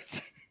that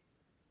person.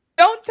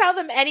 Don't tell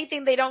them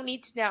anything they don't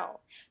need to know,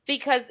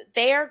 because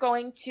they are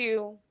going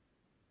to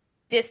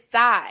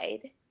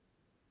decide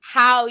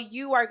how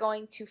you are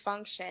going to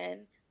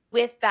function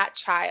with that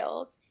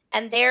child.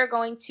 And they're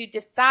going to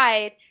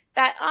decide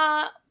that,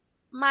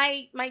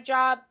 my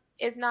job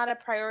is not a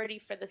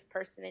priority for this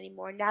person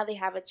anymore. Now they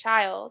have a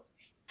child.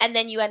 And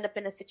then you end up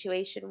in a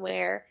situation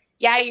where,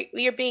 yeah,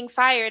 you're being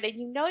fired,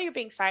 and you're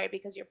being fired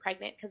because you're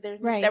pregnant, because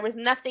there was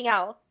nothing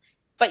else,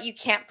 but you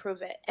can't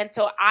prove it. And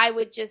so I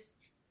would just,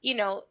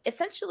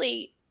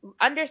 essentially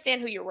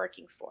understand who you're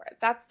working for.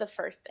 That's the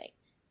first thing.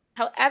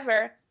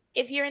 However,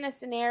 if you're in a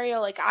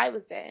scenario like I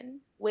was in,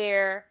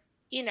 where,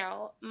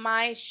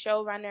 my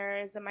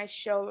showrunners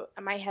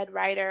and my head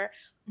writer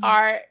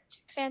are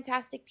just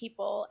fantastic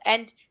people,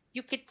 and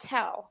you could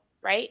tell,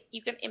 right?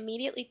 You can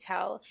immediately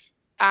tell.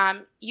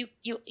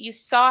 You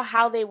saw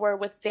how they were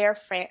with their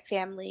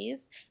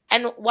families,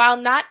 and while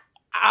not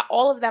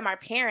all of them are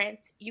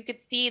parents, you could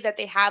see that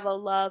they have a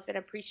love and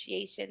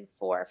appreciation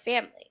for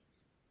family.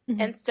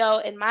 And so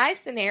in my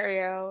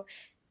scenario,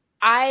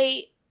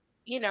 I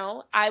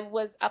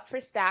was up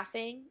for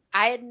staffing.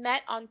 I had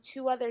met on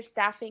 2 other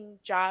staffing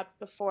jobs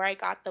before I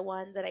got the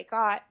one that I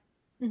got.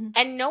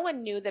 And no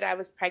one knew that I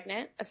was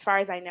pregnant, as far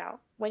as I know.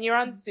 When you're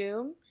on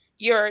Zoom,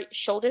 your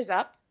shoulders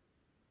up.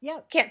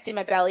 Yep. Can't see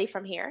my belly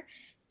from here.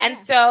 And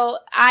so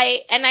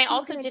I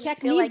also didn't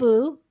check feel me, like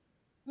boo.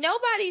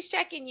 Nobody's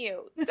checking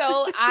you.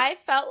 So I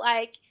felt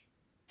like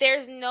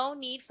there's no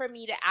need for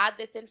me to add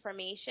this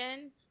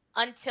information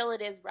until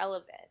it is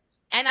relevant.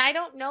 And I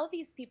don't know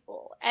these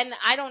people, and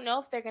I don't know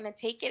if they're going to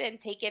take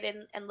it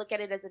and look at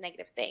it as a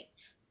negative thing.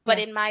 But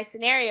in my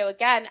scenario,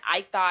 again,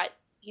 I thought,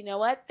 you know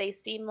what? They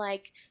seem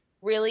like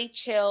really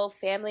chill,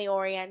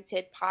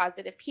 family-oriented,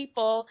 positive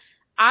people.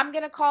 I'm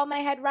going to call my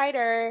head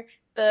writer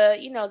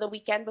the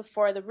weekend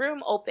before the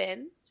room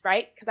opens,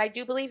 right? Because I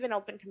do believe in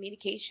open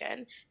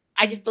communication.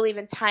 I just believe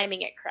in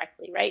timing it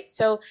correctly, right?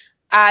 So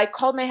I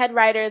called my head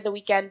writer the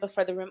weekend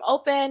before the room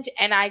opened,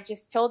 and I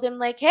just told him,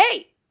 like,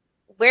 hey,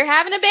 we're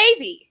having a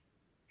baby.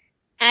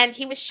 And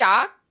he was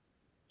shocked.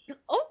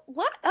 Oh,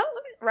 what? Oh,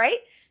 right?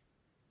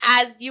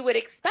 As you would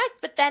expect.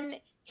 But then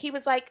he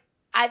was like,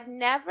 I've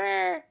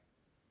never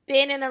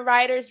been in a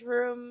writer's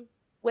room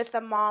with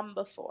a mom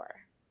before.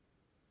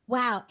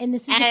 Wow. And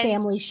this is a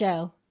family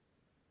show.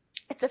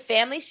 It's a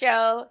family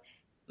show.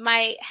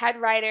 My head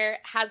writer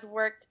has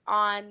worked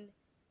on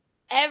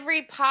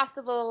every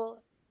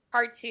possible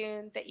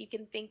cartoon that you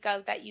can think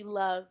of that you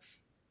love.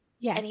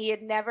 Yeah. And he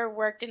had never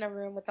worked in a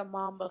room with a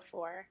mom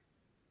before.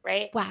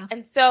 Right? Wow.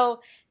 And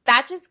so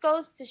that just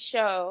goes to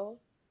show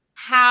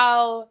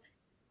how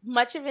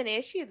much of an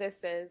issue this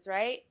is,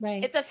 right?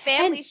 Right. It's a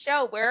family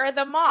show. Where are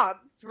the moms,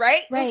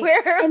 right? Right.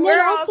 And then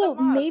also,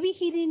 maybe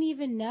he didn't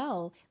even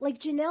know. Like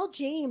Janelle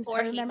James, or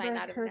I remember he might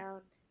not have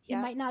known. He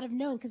might not have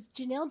known, because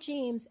Janelle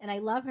James, and I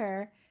love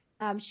her.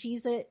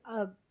 She's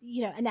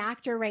an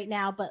actor right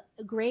now, but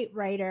a great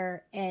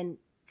writer and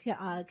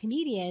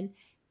comedian.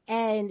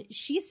 And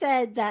she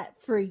said that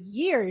for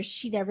years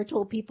she never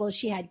told people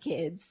she had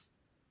kids.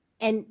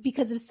 And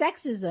because of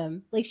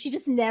sexism, like, she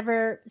just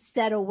never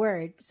said a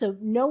word. So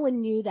no one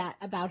knew that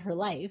about her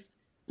life.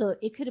 So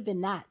it could have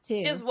been that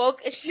too.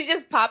 She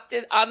just popped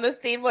in on the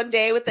scene one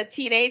day with a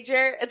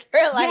teenager, and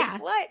they're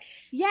like, what?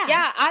 Yeah.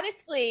 Yeah.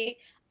 Honestly,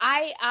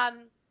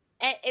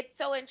 it's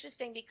so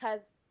interesting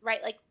because,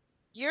 right, like,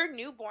 you're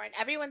newborn.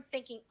 Everyone's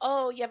thinking,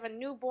 oh, you have a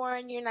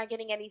newborn. You're not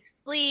getting any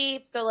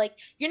sleep. So, like,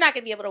 you're not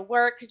going to be able to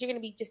work because you're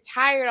going to be just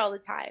tired all the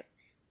time.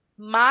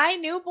 My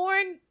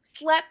newborn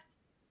slept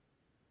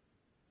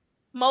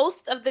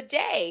most of the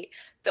day.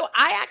 So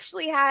I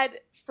actually had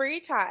free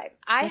time.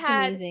 That's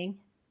amazing.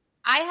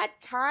 I had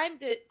time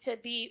to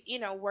be,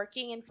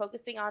 working and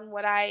focusing on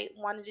what I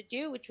wanted to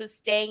do, which was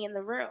staying in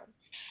the room.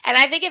 And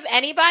I think if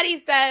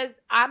anybody says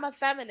I'm a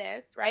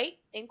feminist, right,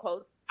 in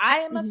quotes, I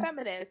am a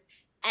feminist,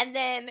 and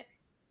then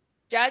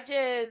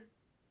judges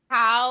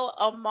how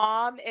a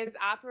mom is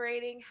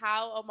operating,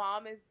 how a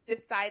mom is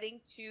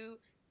deciding to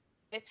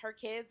with her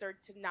kids or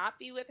to not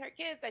be with her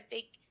kids, I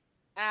think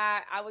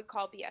I would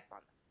call BS on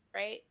them.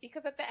 Right?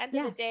 Because at the end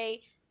of the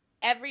day,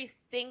 every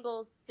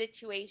single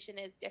situation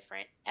is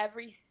different.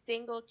 Every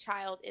single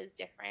child is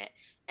different.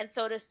 And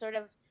so to sort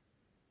of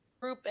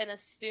group and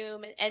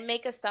assume and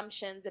make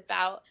assumptions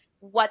about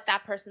what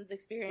that person's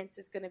experience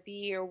is going to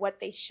be or what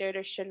they should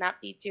or should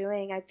not be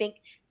doing, I think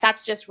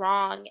that's just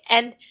wrong.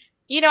 And,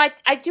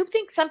 I do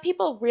think some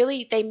people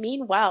really, they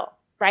mean well,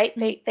 right?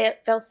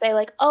 They'll say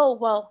like, oh,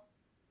 well,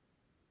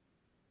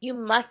 you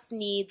must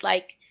need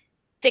like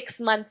 6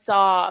 months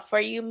off,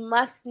 or you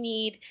must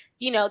need,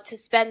 to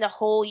spend a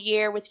whole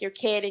year with your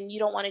kid and you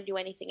don't want to do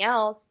anything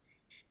else.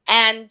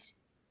 And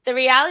the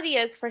reality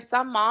is, for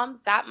some moms,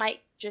 that might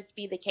just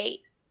be the case.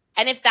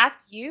 And if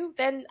that's you,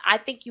 then I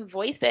think you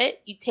voice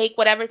it. You take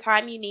whatever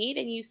time you need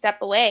and you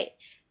step away.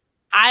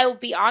 I'll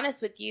be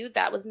honest with you,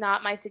 that was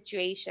not my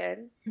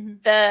situation. Mm-hmm.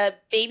 The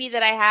baby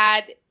that I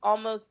had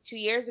almost 2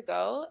 years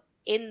ago,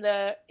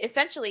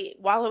 essentially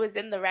while I was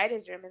in the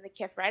writer's room, in the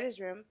Kiff writer's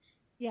room,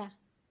 yeah,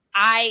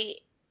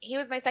 he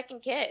was my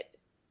second kid.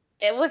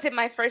 It wasn't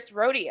my first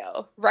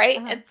rodeo, right?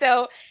 Uh-huh. And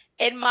so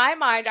in my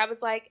mind, I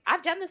was like,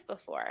 I've done this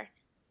before.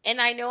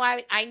 And I know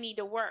I need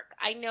to work.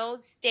 I know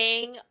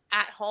staying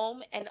at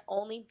home and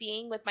only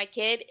being with my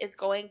kid is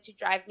going to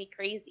drive me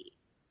crazy.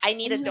 I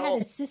need adults. You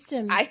had a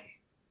system. I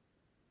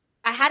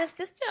had a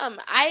system.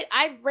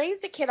 I've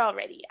raised a kid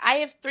already. I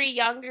have 3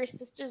 younger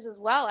sisters as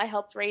well I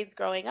helped raise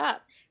growing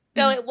up.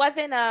 So it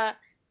wasn't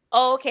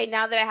okay,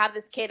 now that I have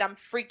this kid, I'm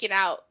freaking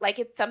out. Like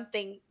it's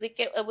something, like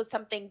it was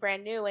something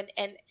brand new.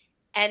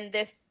 And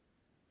this,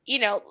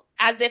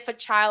 as if a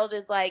child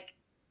is like,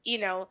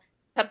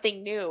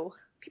 something new.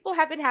 People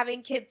have been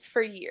having kids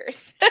for years.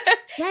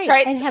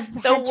 Right. And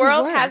the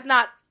world has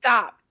not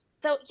stopped.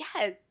 So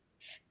yes.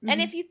 Mm-hmm.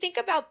 And if you think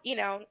about,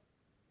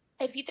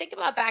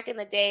 back in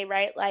the day,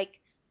 right, like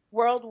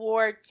World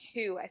War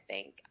II, I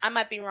think. I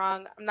might be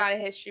wrong. I'm not a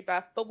history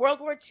buff. But World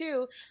War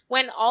II,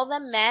 when all the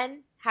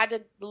men had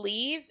to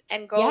leave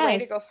and go away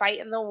to go fight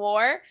in the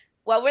war,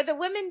 what were the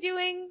women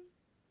doing?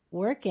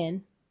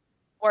 Working.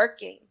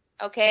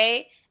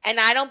 Okay? And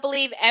I don't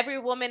believe every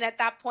woman at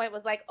that point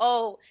was like,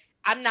 oh,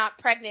 I'm not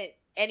pregnant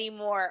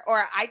anymore,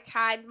 or I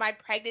timed my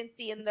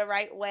pregnancy in the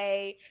right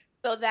way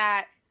so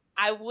that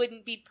I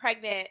wouldn't be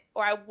pregnant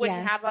or I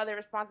wouldn't have other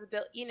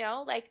responsibility.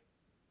 Like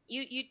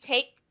you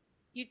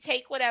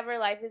take whatever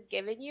life has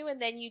given you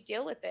and then you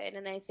deal with it.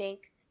 And I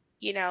think,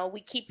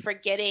 we keep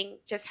forgetting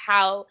just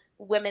how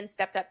women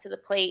stepped up to the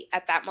plate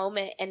at that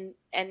moment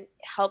and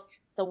helped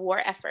the war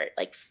effort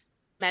like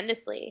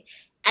tremendously.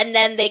 And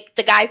then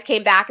the guys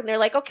came back and they're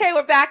like, okay,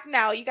 we're back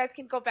now. You guys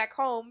can go back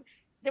home.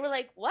 They were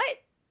like, what?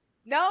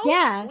 No,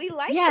 we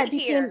like it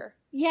here.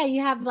 Yeah,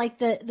 you have like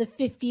the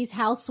 50s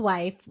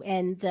housewife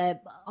and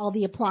all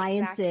the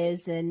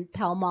appliances and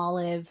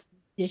Palmolive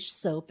dish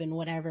soap and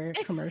whatever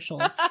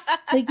commercials.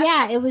 But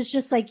yeah, it was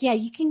just like, yeah,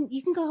 you can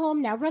go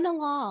home now, run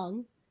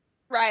along.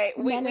 Right,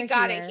 we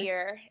got it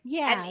here.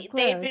 Yeah, and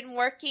they've been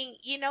working,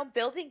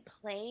 building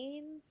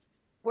planes,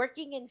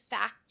 working in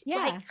factories. Yeah,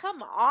 like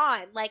come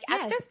on, like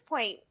at this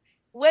point,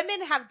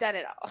 women have done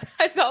it all.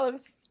 That's all I'm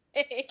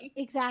saying.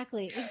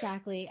 Exactly.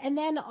 And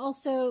then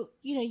also,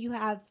 you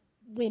have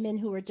women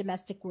who are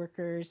domestic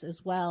workers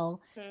as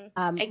well,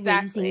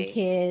 raising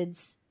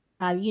kids.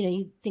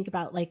 You think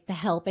about like The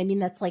Help. I mean,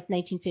 that's like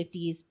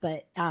 1950s,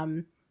 but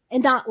and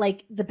not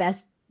like the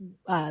best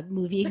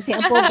movie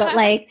example,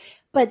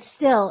 but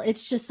still,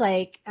 it's just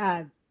like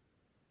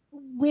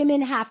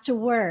women have to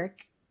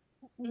work.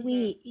 Mm-hmm.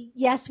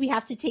 We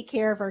have to take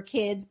care of our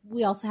kids.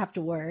 We also have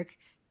to work,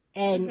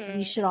 and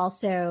we should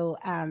also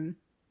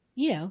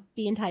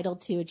be entitled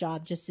to a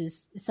job just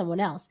as someone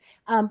else.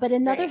 But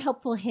another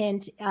helpful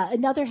hint,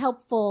 another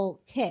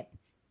helpful tip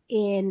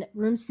in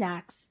Room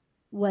Snacks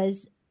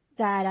was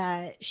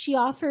that she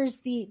offers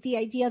the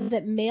idea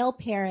that male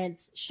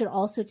parents should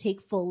also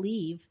take full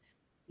leave.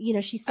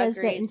 She says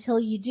that until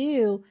you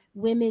do,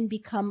 women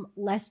become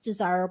less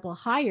desirable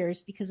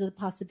hires because of the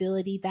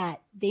possibility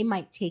that they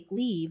might take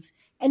leave.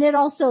 And it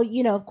also,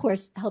 of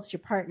course, helps your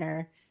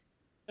partner.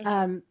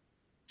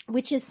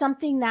 Which is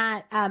something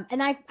that,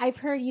 and I've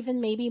heard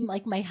even maybe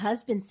like my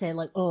husband say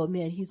like, oh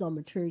man, he's on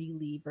maternity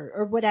leave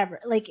or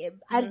whatever. Like,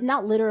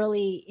 not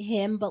literally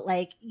him, but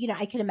like,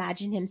 I can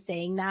imagine him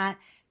saying that.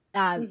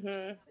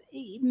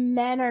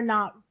 Men are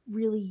not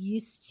really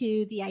used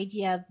to the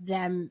idea of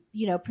them,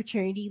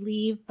 paternity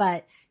leave,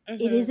 but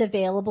it is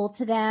available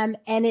to them.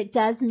 And it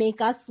does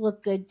make us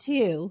look good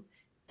too,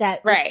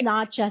 that it's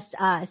not just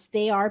us.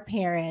 They are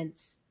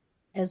parents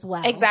as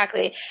well.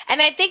 Exactly.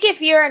 And I think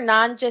if you're a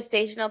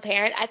non-gestational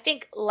parent, I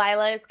think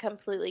Lila is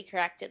completely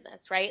correct in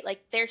this, right?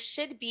 Like there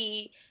should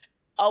be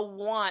a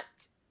want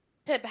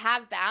to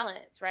have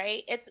balance,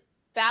 right? It's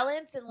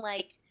balance and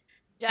like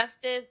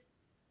justice,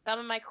 some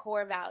of my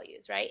core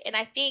values, right? And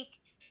I think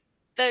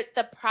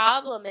the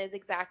problem is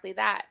exactly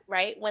that,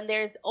 right? When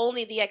there's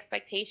only the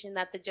expectation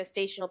that the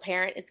gestational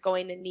parent is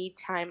going to need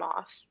time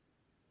off.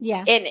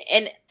 Yeah.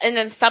 And an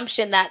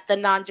assumption that the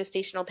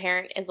non-gestational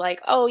parent is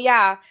like, oh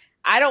yeah,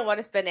 I don't want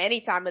to spend any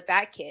time with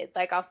that kid.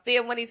 Like I'll see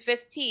him when he's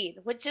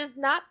 15, which is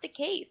not the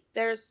case.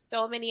 There's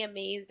so many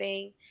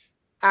amazing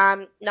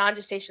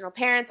non-gestational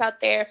parents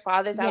out there,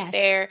 fathers out Yes.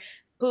 there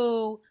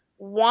who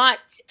want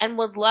and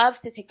would love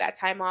to take that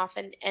time off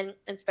and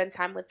spend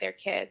time with their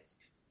kids.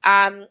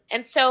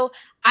 And so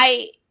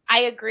I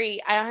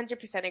agree. I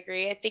 100%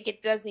 agree. I think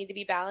it does need to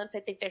be balanced. I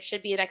think there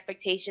should be an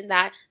expectation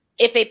that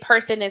if a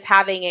person is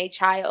having a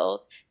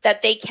child,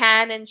 that they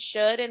can and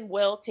should and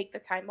will take the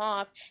time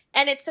off.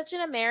 And it's such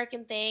an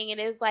American thing. It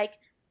is like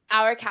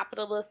our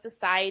capitalist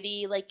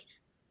society. Like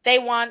they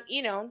want,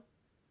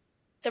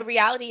 the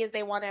reality is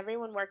they want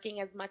everyone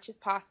working as much as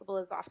possible,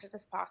 as often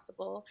as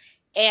possible.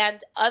 And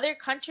other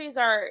countries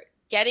are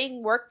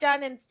getting work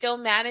done and still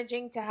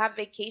managing to have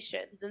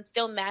vacations and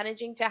still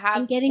managing to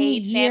have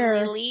paid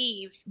family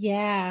leave.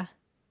 Yeah.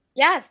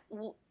 Yes.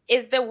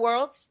 Is the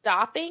world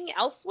stopping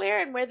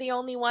elsewhere and we're the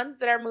only ones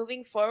that are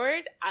moving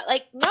forward?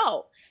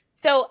 No.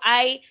 So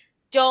I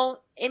don't,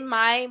 in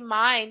my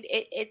mind,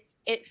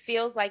 it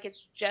feels like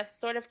it's just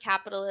sort of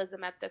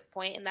capitalism at this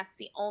point, and that's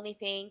the only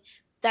thing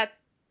that's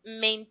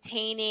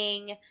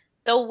maintaining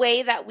the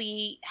way that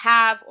we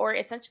have or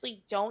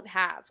essentially don't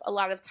have a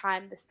lot of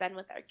time to spend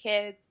with our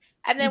kids.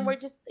 And then we're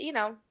just,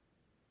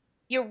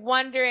 you're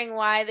wondering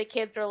why the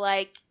kids are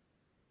like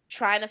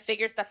trying to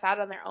figure stuff out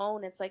on their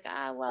own. It's like,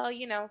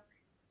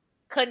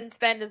 couldn't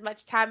spend as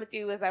much time with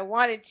you as I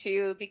wanted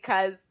to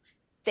because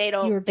they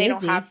don't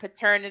have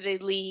paternity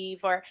leave,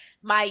 or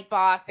my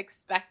boss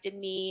expected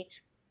me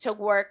to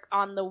work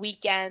on the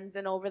weekends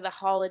and over the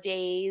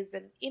holidays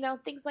and,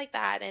 things like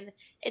that. And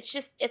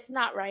it's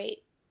not right?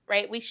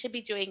 We should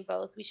be doing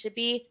both. We should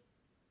be,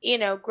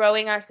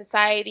 growing our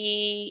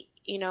society,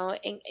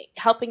 and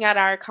helping out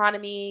our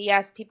economy.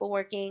 Yes, people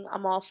working,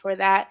 I'm all for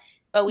that.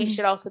 But we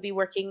should also be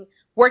working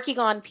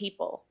on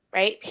people,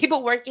 right?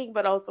 People working,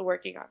 but also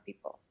working on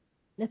people.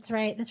 That's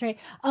right.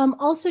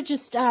 Also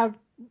just,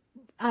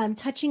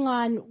 touching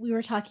on, we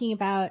were talking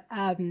about,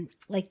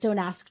 don't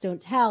ask,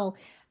 don't tell.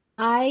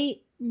 I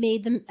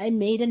made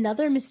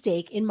another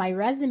mistake in my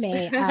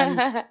resume.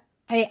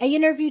 I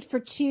interviewed for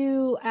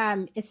 2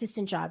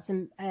 assistant jobs,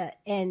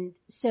 and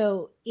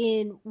so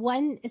in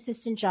one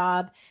assistant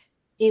job,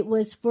 it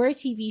was for a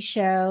TV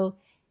show,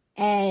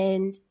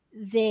 and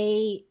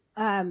they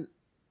found,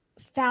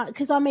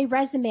 because on my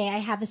resume I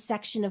have a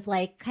section of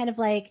kind of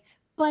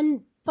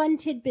fun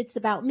tidbits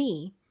about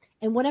me.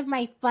 And one of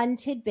my fun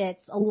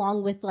tidbits,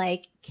 along with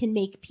can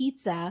make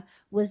pizza,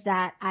 was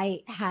that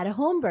I had a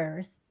home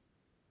birth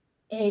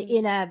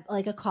in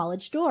a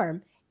college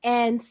dorm.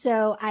 And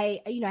so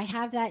I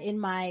have that in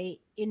my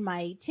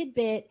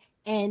tidbit,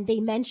 and they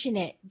mention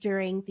it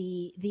during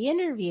the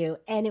interview.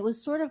 And it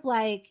was sort of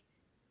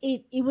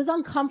it was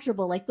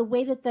uncomfortable. Like the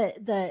way that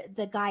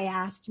the guy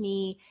asked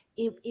me,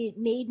 it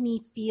made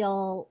me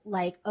feel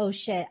like, oh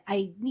shit,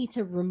 I need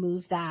to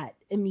remove that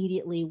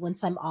immediately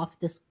once I'm off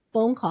this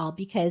phone call,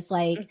 because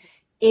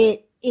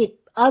it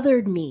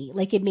othered me.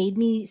 It made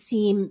me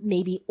seem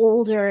maybe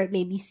older. It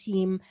made me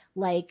seem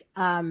like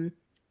a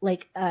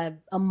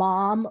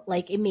mom.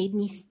 It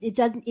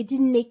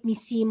didn't make me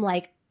seem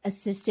like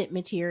assistant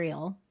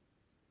material.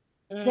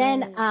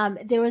 Then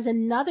there was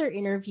another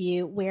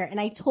interview and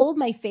I told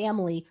my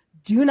family,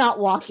 do not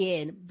walk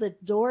in. The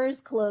door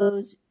is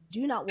closed.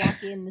 Do not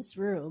walk in this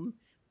room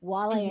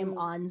while I am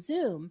on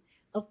Zoom.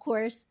 Of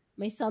course,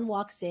 my son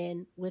walks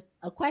in with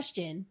a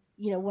question,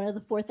 one of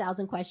the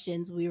 4,000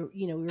 questions we were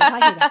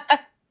talking about.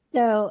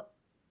 So,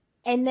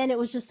 and then it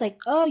was just like,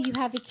 oh, you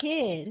have a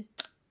kid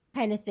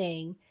kind of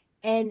thing.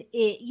 And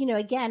it,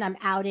 again, I'm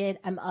outed,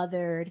 I'm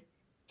othered,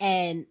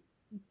 and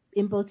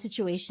in both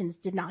situations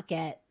did not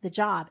get the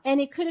job. And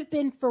it could have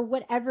been for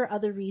whatever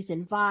other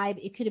reason,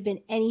 vibe, it could have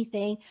been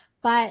anything.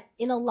 But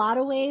in a lot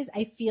of ways,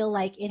 I feel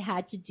like it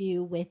had to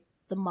do with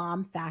the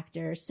mom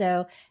factor.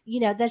 So,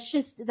 that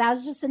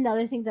was just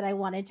another thing that I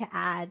wanted to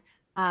add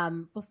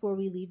before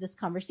we leave this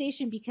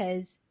conversation,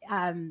 because,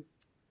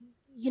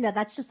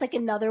 that's just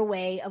another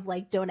way of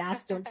don't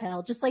ask, don't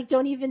tell. Just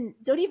don't even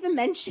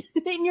mention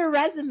it in your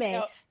resume.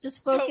 No,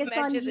 just focus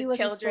on you as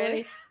a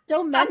story.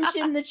 Don't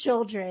mention the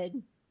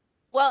children.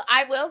 Well,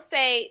 I will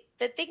say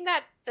the thing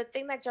that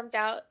jumped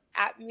out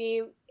at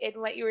me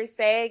in what you were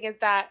saying is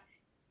that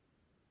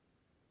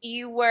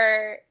you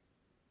were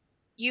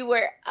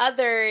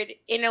othered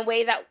in a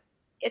way that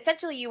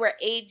essentially you were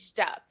aged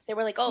up. They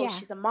were like, oh, yeah,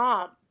 she's a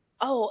mom.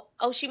 Oh,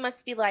 she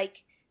must be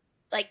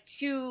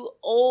too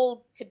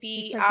old to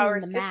be our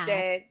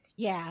assistant.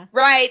 Yeah.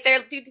 Right.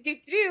 They're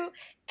do.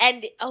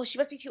 And she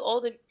must be too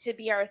old to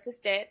be our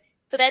assistant.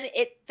 So then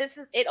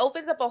it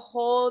opens up a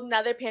whole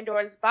nother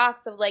Pandora's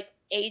box of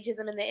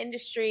ageism in the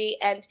industry.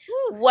 And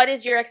what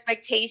is your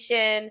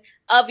expectation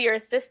of your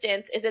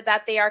assistants? Is it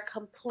that they are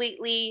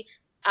completely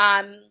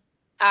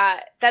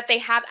that they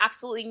have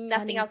absolutely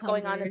nothing else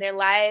going on in their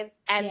lives,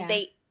 and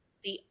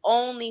the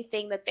only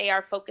thing that they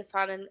are focused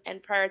on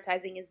and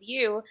prioritizing is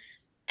you?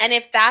 And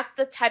if that's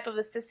the type of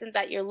assistant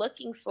that you're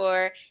looking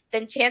for,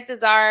 then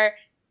chances are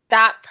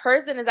that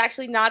person is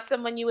actually not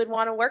someone you would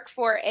want to work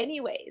for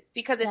anyways,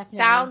 because it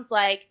sounds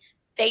like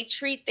they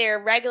treat their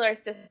regular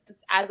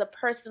assistants as a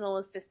personal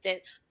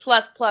assistant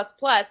plus.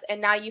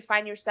 And now you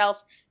find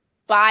yourself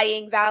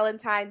buying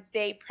Valentine's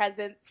Day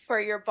presents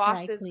for your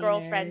boss's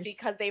girlfriend cleaners.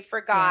 because they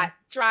forgot,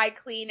 dry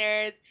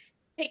cleaners,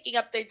 picking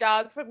up their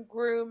dog from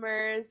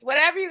groomers,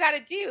 whatever you got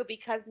to do,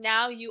 because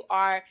now you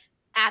are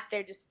at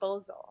their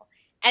disposal.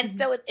 And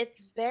so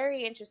it's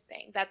very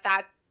interesting that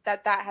that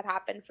had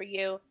happened for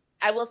you.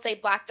 I will say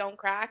black don't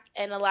crack.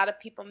 And a lot of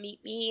people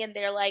meet me and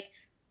they're like,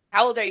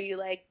 how old are you?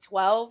 Like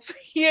 12,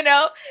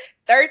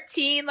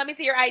 13. Let me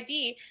see your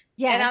ID.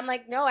 Yes. And I'm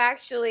like, no,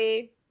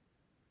 actually,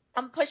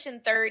 I'm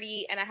pushing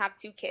 30 and I have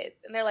 2 kids.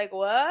 And they're like,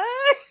 what?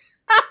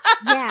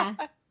 Yeah.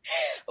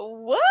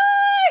 What?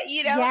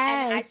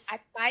 Yes. And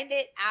I find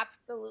it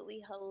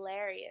absolutely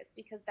hilarious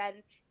because then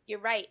you're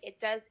right.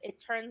 It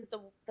turns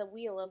the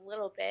wheel a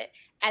little bit.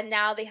 And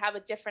now they have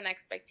a different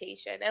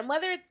expectation. And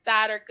whether it's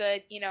bad or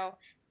good,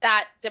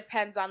 that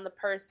depends on the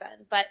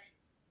person. But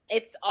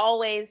it's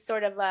always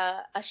sort of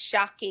a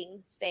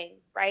shocking thing,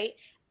 right?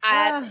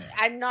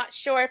 I'm not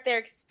sure if they're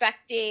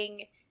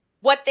expecting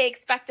what they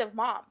expect of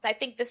moms. I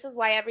think this is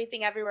why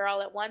Everything Everywhere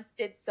All at Once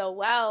did so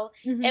well.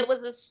 It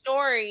was a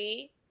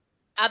story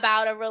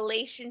about a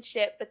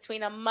relationship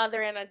between a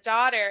mother and a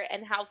daughter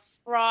and how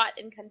fraught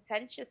and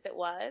contentious it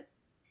was.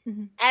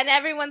 And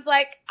everyone's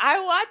like, I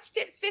watched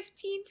it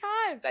 15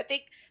 times. I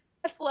think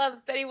Love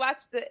said he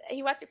watched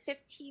it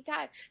 15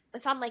 times.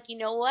 So I'm like, you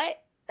know what?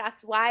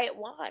 That's why it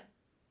won.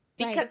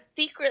 Because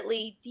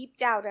secretly, deep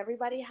down,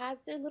 everybody has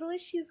their little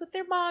issues with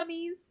their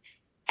mommies.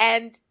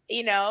 And,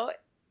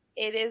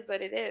 it is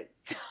what it is.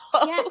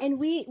 So. Yeah, and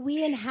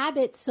we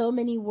inhabit so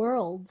many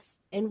worlds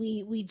and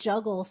we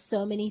juggle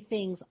so many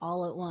things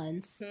all at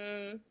once.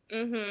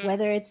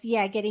 Whether it's,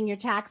 getting your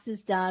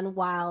taxes done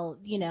while,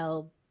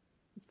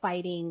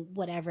 fighting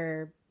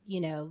whatever,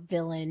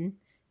 villain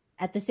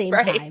at the same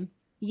time.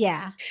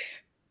 Yeah,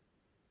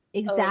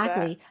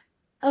 exactly.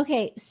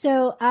 Okay,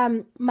 so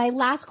my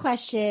last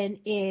question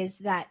is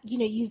that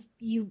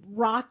you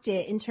rocked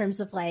it in terms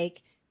of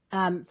like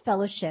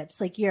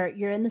fellowships. Like you're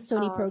in the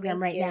Sony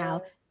program right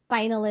now,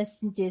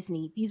 finalists in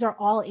Disney. These are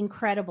all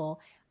incredible.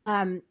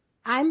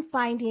 I'm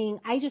finding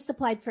I just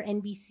applied for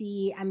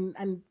NBC.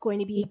 I'm going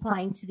to be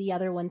applying to the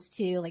other ones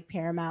too, like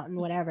Paramount and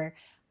whatever.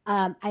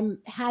 I'm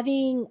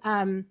having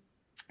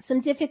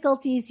some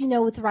difficulties,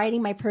 with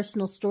writing my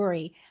personal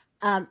story.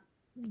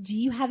 Do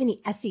you have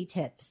any essay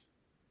tips?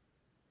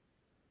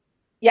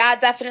 Yeah,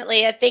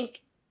 definitely. I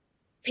think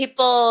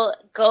people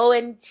go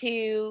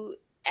into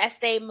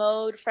essay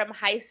mode from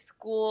high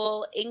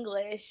school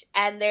English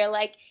and they're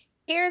like,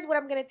 here's what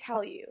I'm going to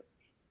tell you.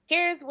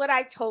 Here's what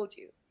I told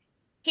you.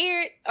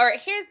 Here's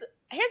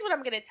what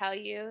I'm going to tell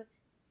you.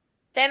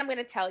 Then I'm going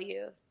to tell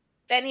you.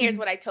 Then here's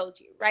what I told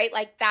you, right?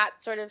 Like that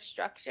sort of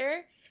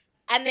structure.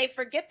 And they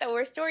forget that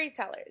we're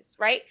storytellers,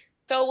 right?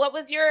 So what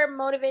was your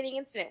motivating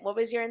incident? What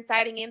was your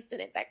inciting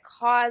incident that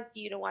caused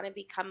you to want to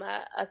become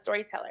a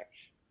storyteller?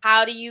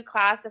 How do you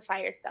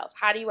classify yourself?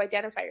 How do you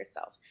identify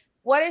yourself?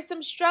 What are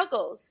some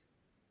struggles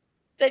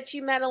that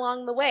you met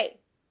along the way?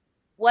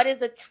 What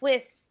is a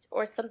twist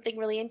or something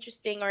really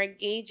interesting or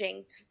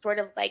engaging to sort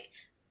of like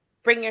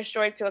bring your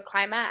story to a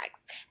climax?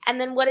 And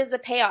then what is the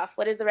payoff?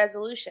 What is the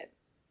resolution?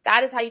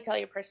 That is how you tell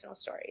your personal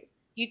stories.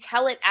 You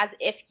tell it as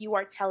if you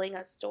are telling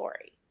a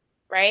story,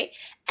 right?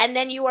 And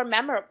then you are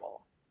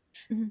memorable.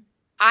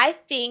 I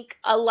think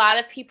a lot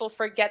of people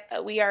forget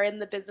that we are in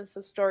the business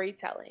of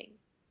storytelling.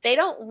 They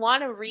don't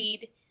want to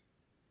read.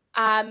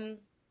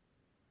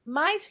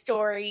 My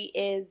story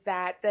is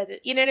that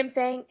you know what I'm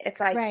saying? It's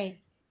like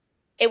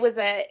it was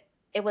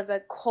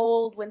a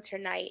cold winter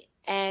night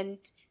and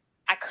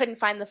I couldn't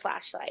find the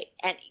flashlight.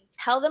 And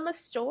tell them a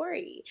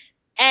story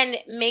and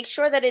make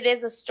sure that it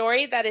is a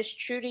story that is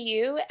true to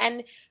you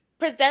and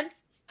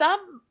presents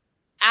some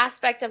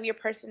aspect of your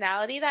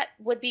personality that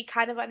would be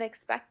kind of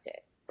unexpected,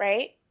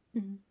 right?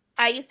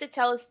 I used to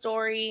tell a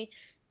story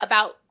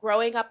about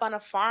growing up on a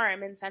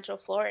farm in Central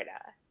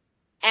Florida.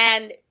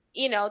 And,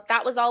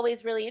 that was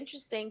always really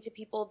interesting to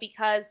people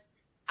because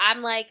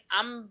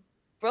I'm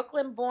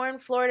Brooklyn born,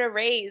 Florida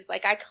raised.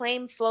 Like I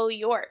claim Flo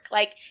York.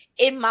 Like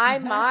in my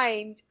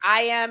mind,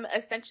 I am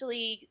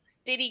essentially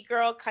city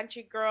girl,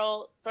 country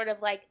girl, sort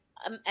of like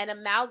an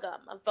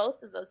amalgam of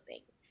both of those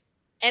things.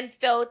 And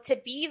so to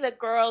be the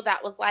girl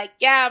that was like,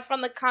 yeah, I'm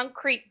from the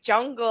concrete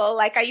jungle.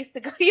 Like I used to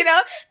go,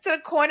 to the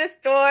corner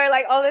store,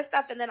 like all this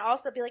stuff. And then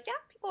also be like, yeah,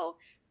 people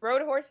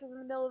rode horses in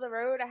the middle of the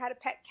road. I had a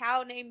pet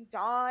cow named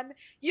Dawn,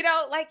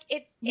 like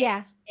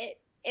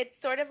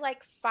it's sort of like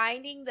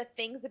finding the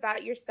things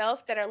about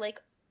yourself that are like,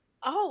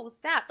 oh,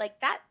 snap, like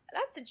that's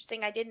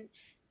interesting. I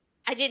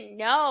didn't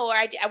know, or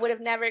I would have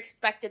never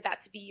expected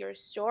that to be your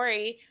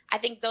story. I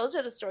think those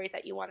are the stories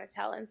that you want to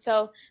tell. And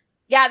so,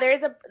 yeah, there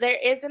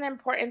is an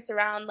importance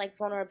around like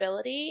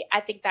vulnerability.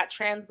 I think that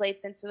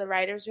translates into the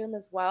writer's room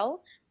as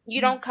well.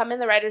 You don't come in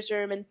the writer's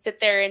room and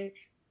sit there and,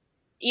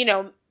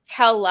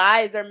 tell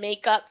lies or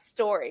make up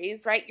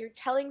stories, right? You're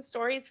telling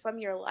stories from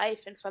your life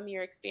and from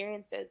your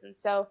experiences. And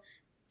so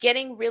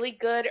getting really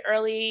good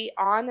early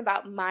on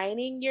about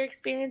mining your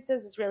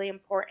experiences is really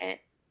important.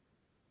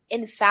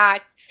 In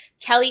fact,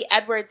 Kelly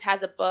Edwards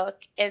has a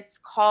book. It's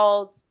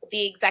called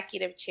The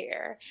Executive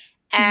Chair.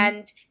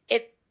 And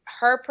it's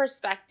her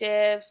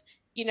perspective,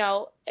 you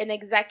know, an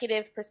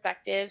executive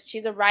perspective.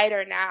 She's a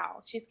writer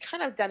now. She's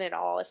kind of done it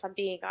all, if I'm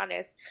being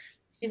honest.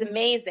 She's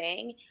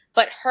amazing,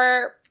 but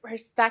her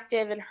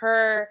perspective and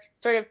her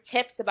sort of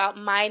tips about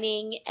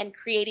mining and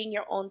creating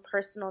your own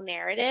personal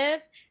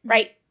narrative,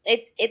 right?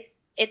 It's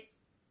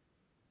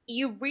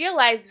you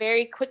realize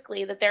very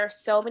quickly that there are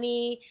so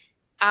many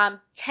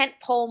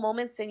tentpole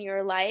moments in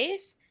your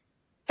life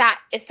that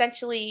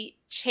essentially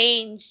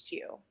changed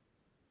you.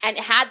 And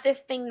had this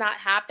thing not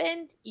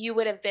happened, you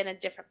would have been a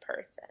different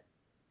person.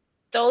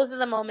 Those are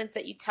the moments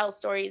that you tell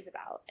stories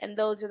about, and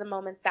those are the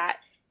moments that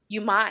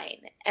you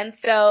mine. And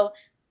so,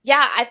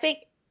 yeah, I think,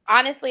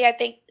 honestly, I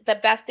think the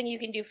best thing you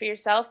can do for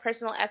yourself,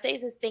 personal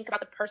essays, is think about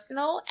the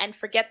personal and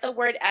forget the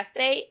word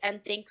essay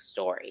and think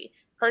story,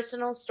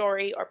 personal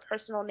story or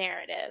personal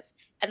narrative.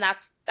 And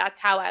that's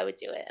how I would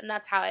do it. And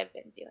that's how I've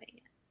been doing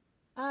it.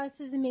 Oh,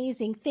 this is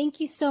amazing. Thank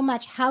you so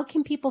much. How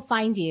can people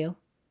find you?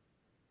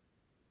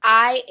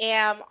 I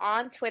am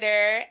on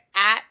Twitter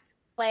at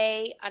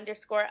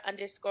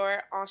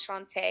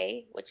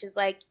Clay__Enchante, which is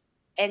like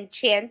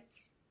enchant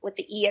with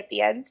the E at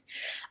the end.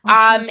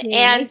 And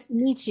nice to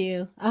meet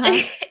you.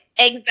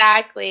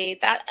 Exactly.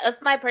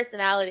 That's my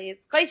personality.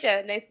 It's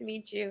Claytia. Nice to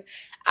meet you.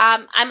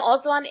 I'm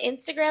also on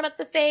Instagram at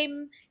the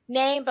same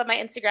name, but my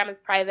Instagram is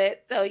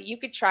private, so you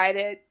could try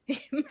to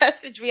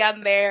message me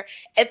on there.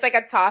 It's like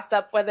a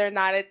toss-up whether or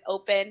not it's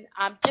open,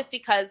 just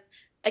because,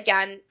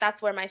 again,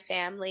 that's where my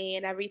family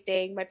and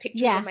everything, my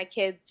pictures of my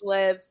kids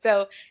live,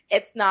 so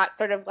it's not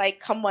sort of like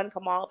come one,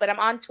 come all. But I'm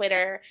on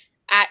Twitter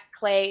at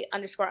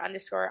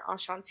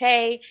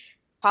Clay__Enchante.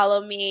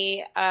 Follow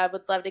me.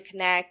 Would love to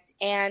connect.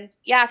 And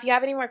yeah, if you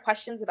have any more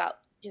questions about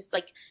just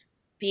like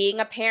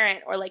being a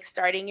parent or like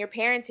starting your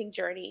parenting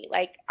journey,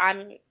 like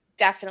I'm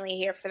definitely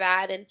here for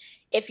that. And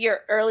if you're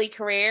early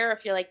career,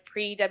 if you're like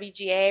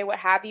pre-WGA, what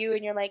have you,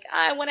 and you're like,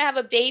 I want to have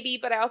a baby,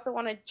 but I also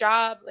want a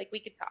job, like we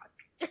could talk.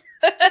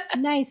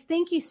 Nice.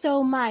 Thank you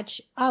so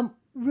much.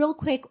 Real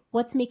quick,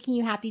 what's making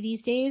you happy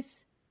these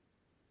days?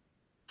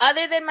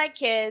 Other than my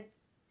kids,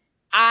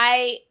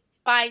 I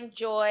find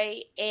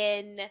joy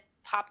in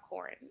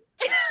popcorn.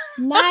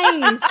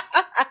 Nice.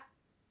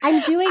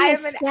 I'm doing a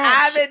sketch. I'm an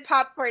avid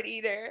popcorn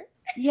eater.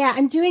 Yeah,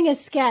 I'm doing a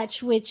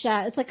sketch, which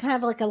it's like kind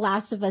of like a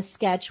Last of Us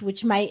sketch,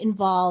 which might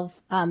involve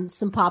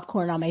some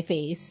popcorn on my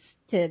face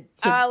to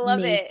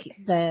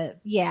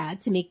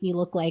make me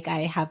look like I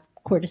have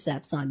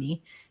cordyceps on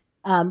me.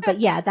 But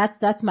yeah,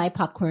 that's my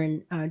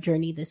popcorn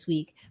journey this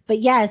week. But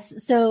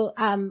yes, so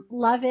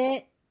love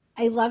it.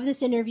 I love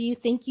this interview.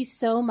 Thank you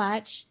so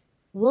much.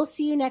 We'll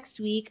see you next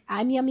week.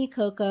 I'm Yummy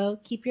Coco.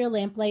 Keep your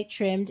lamplight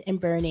trimmed and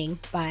burning.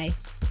 Bye.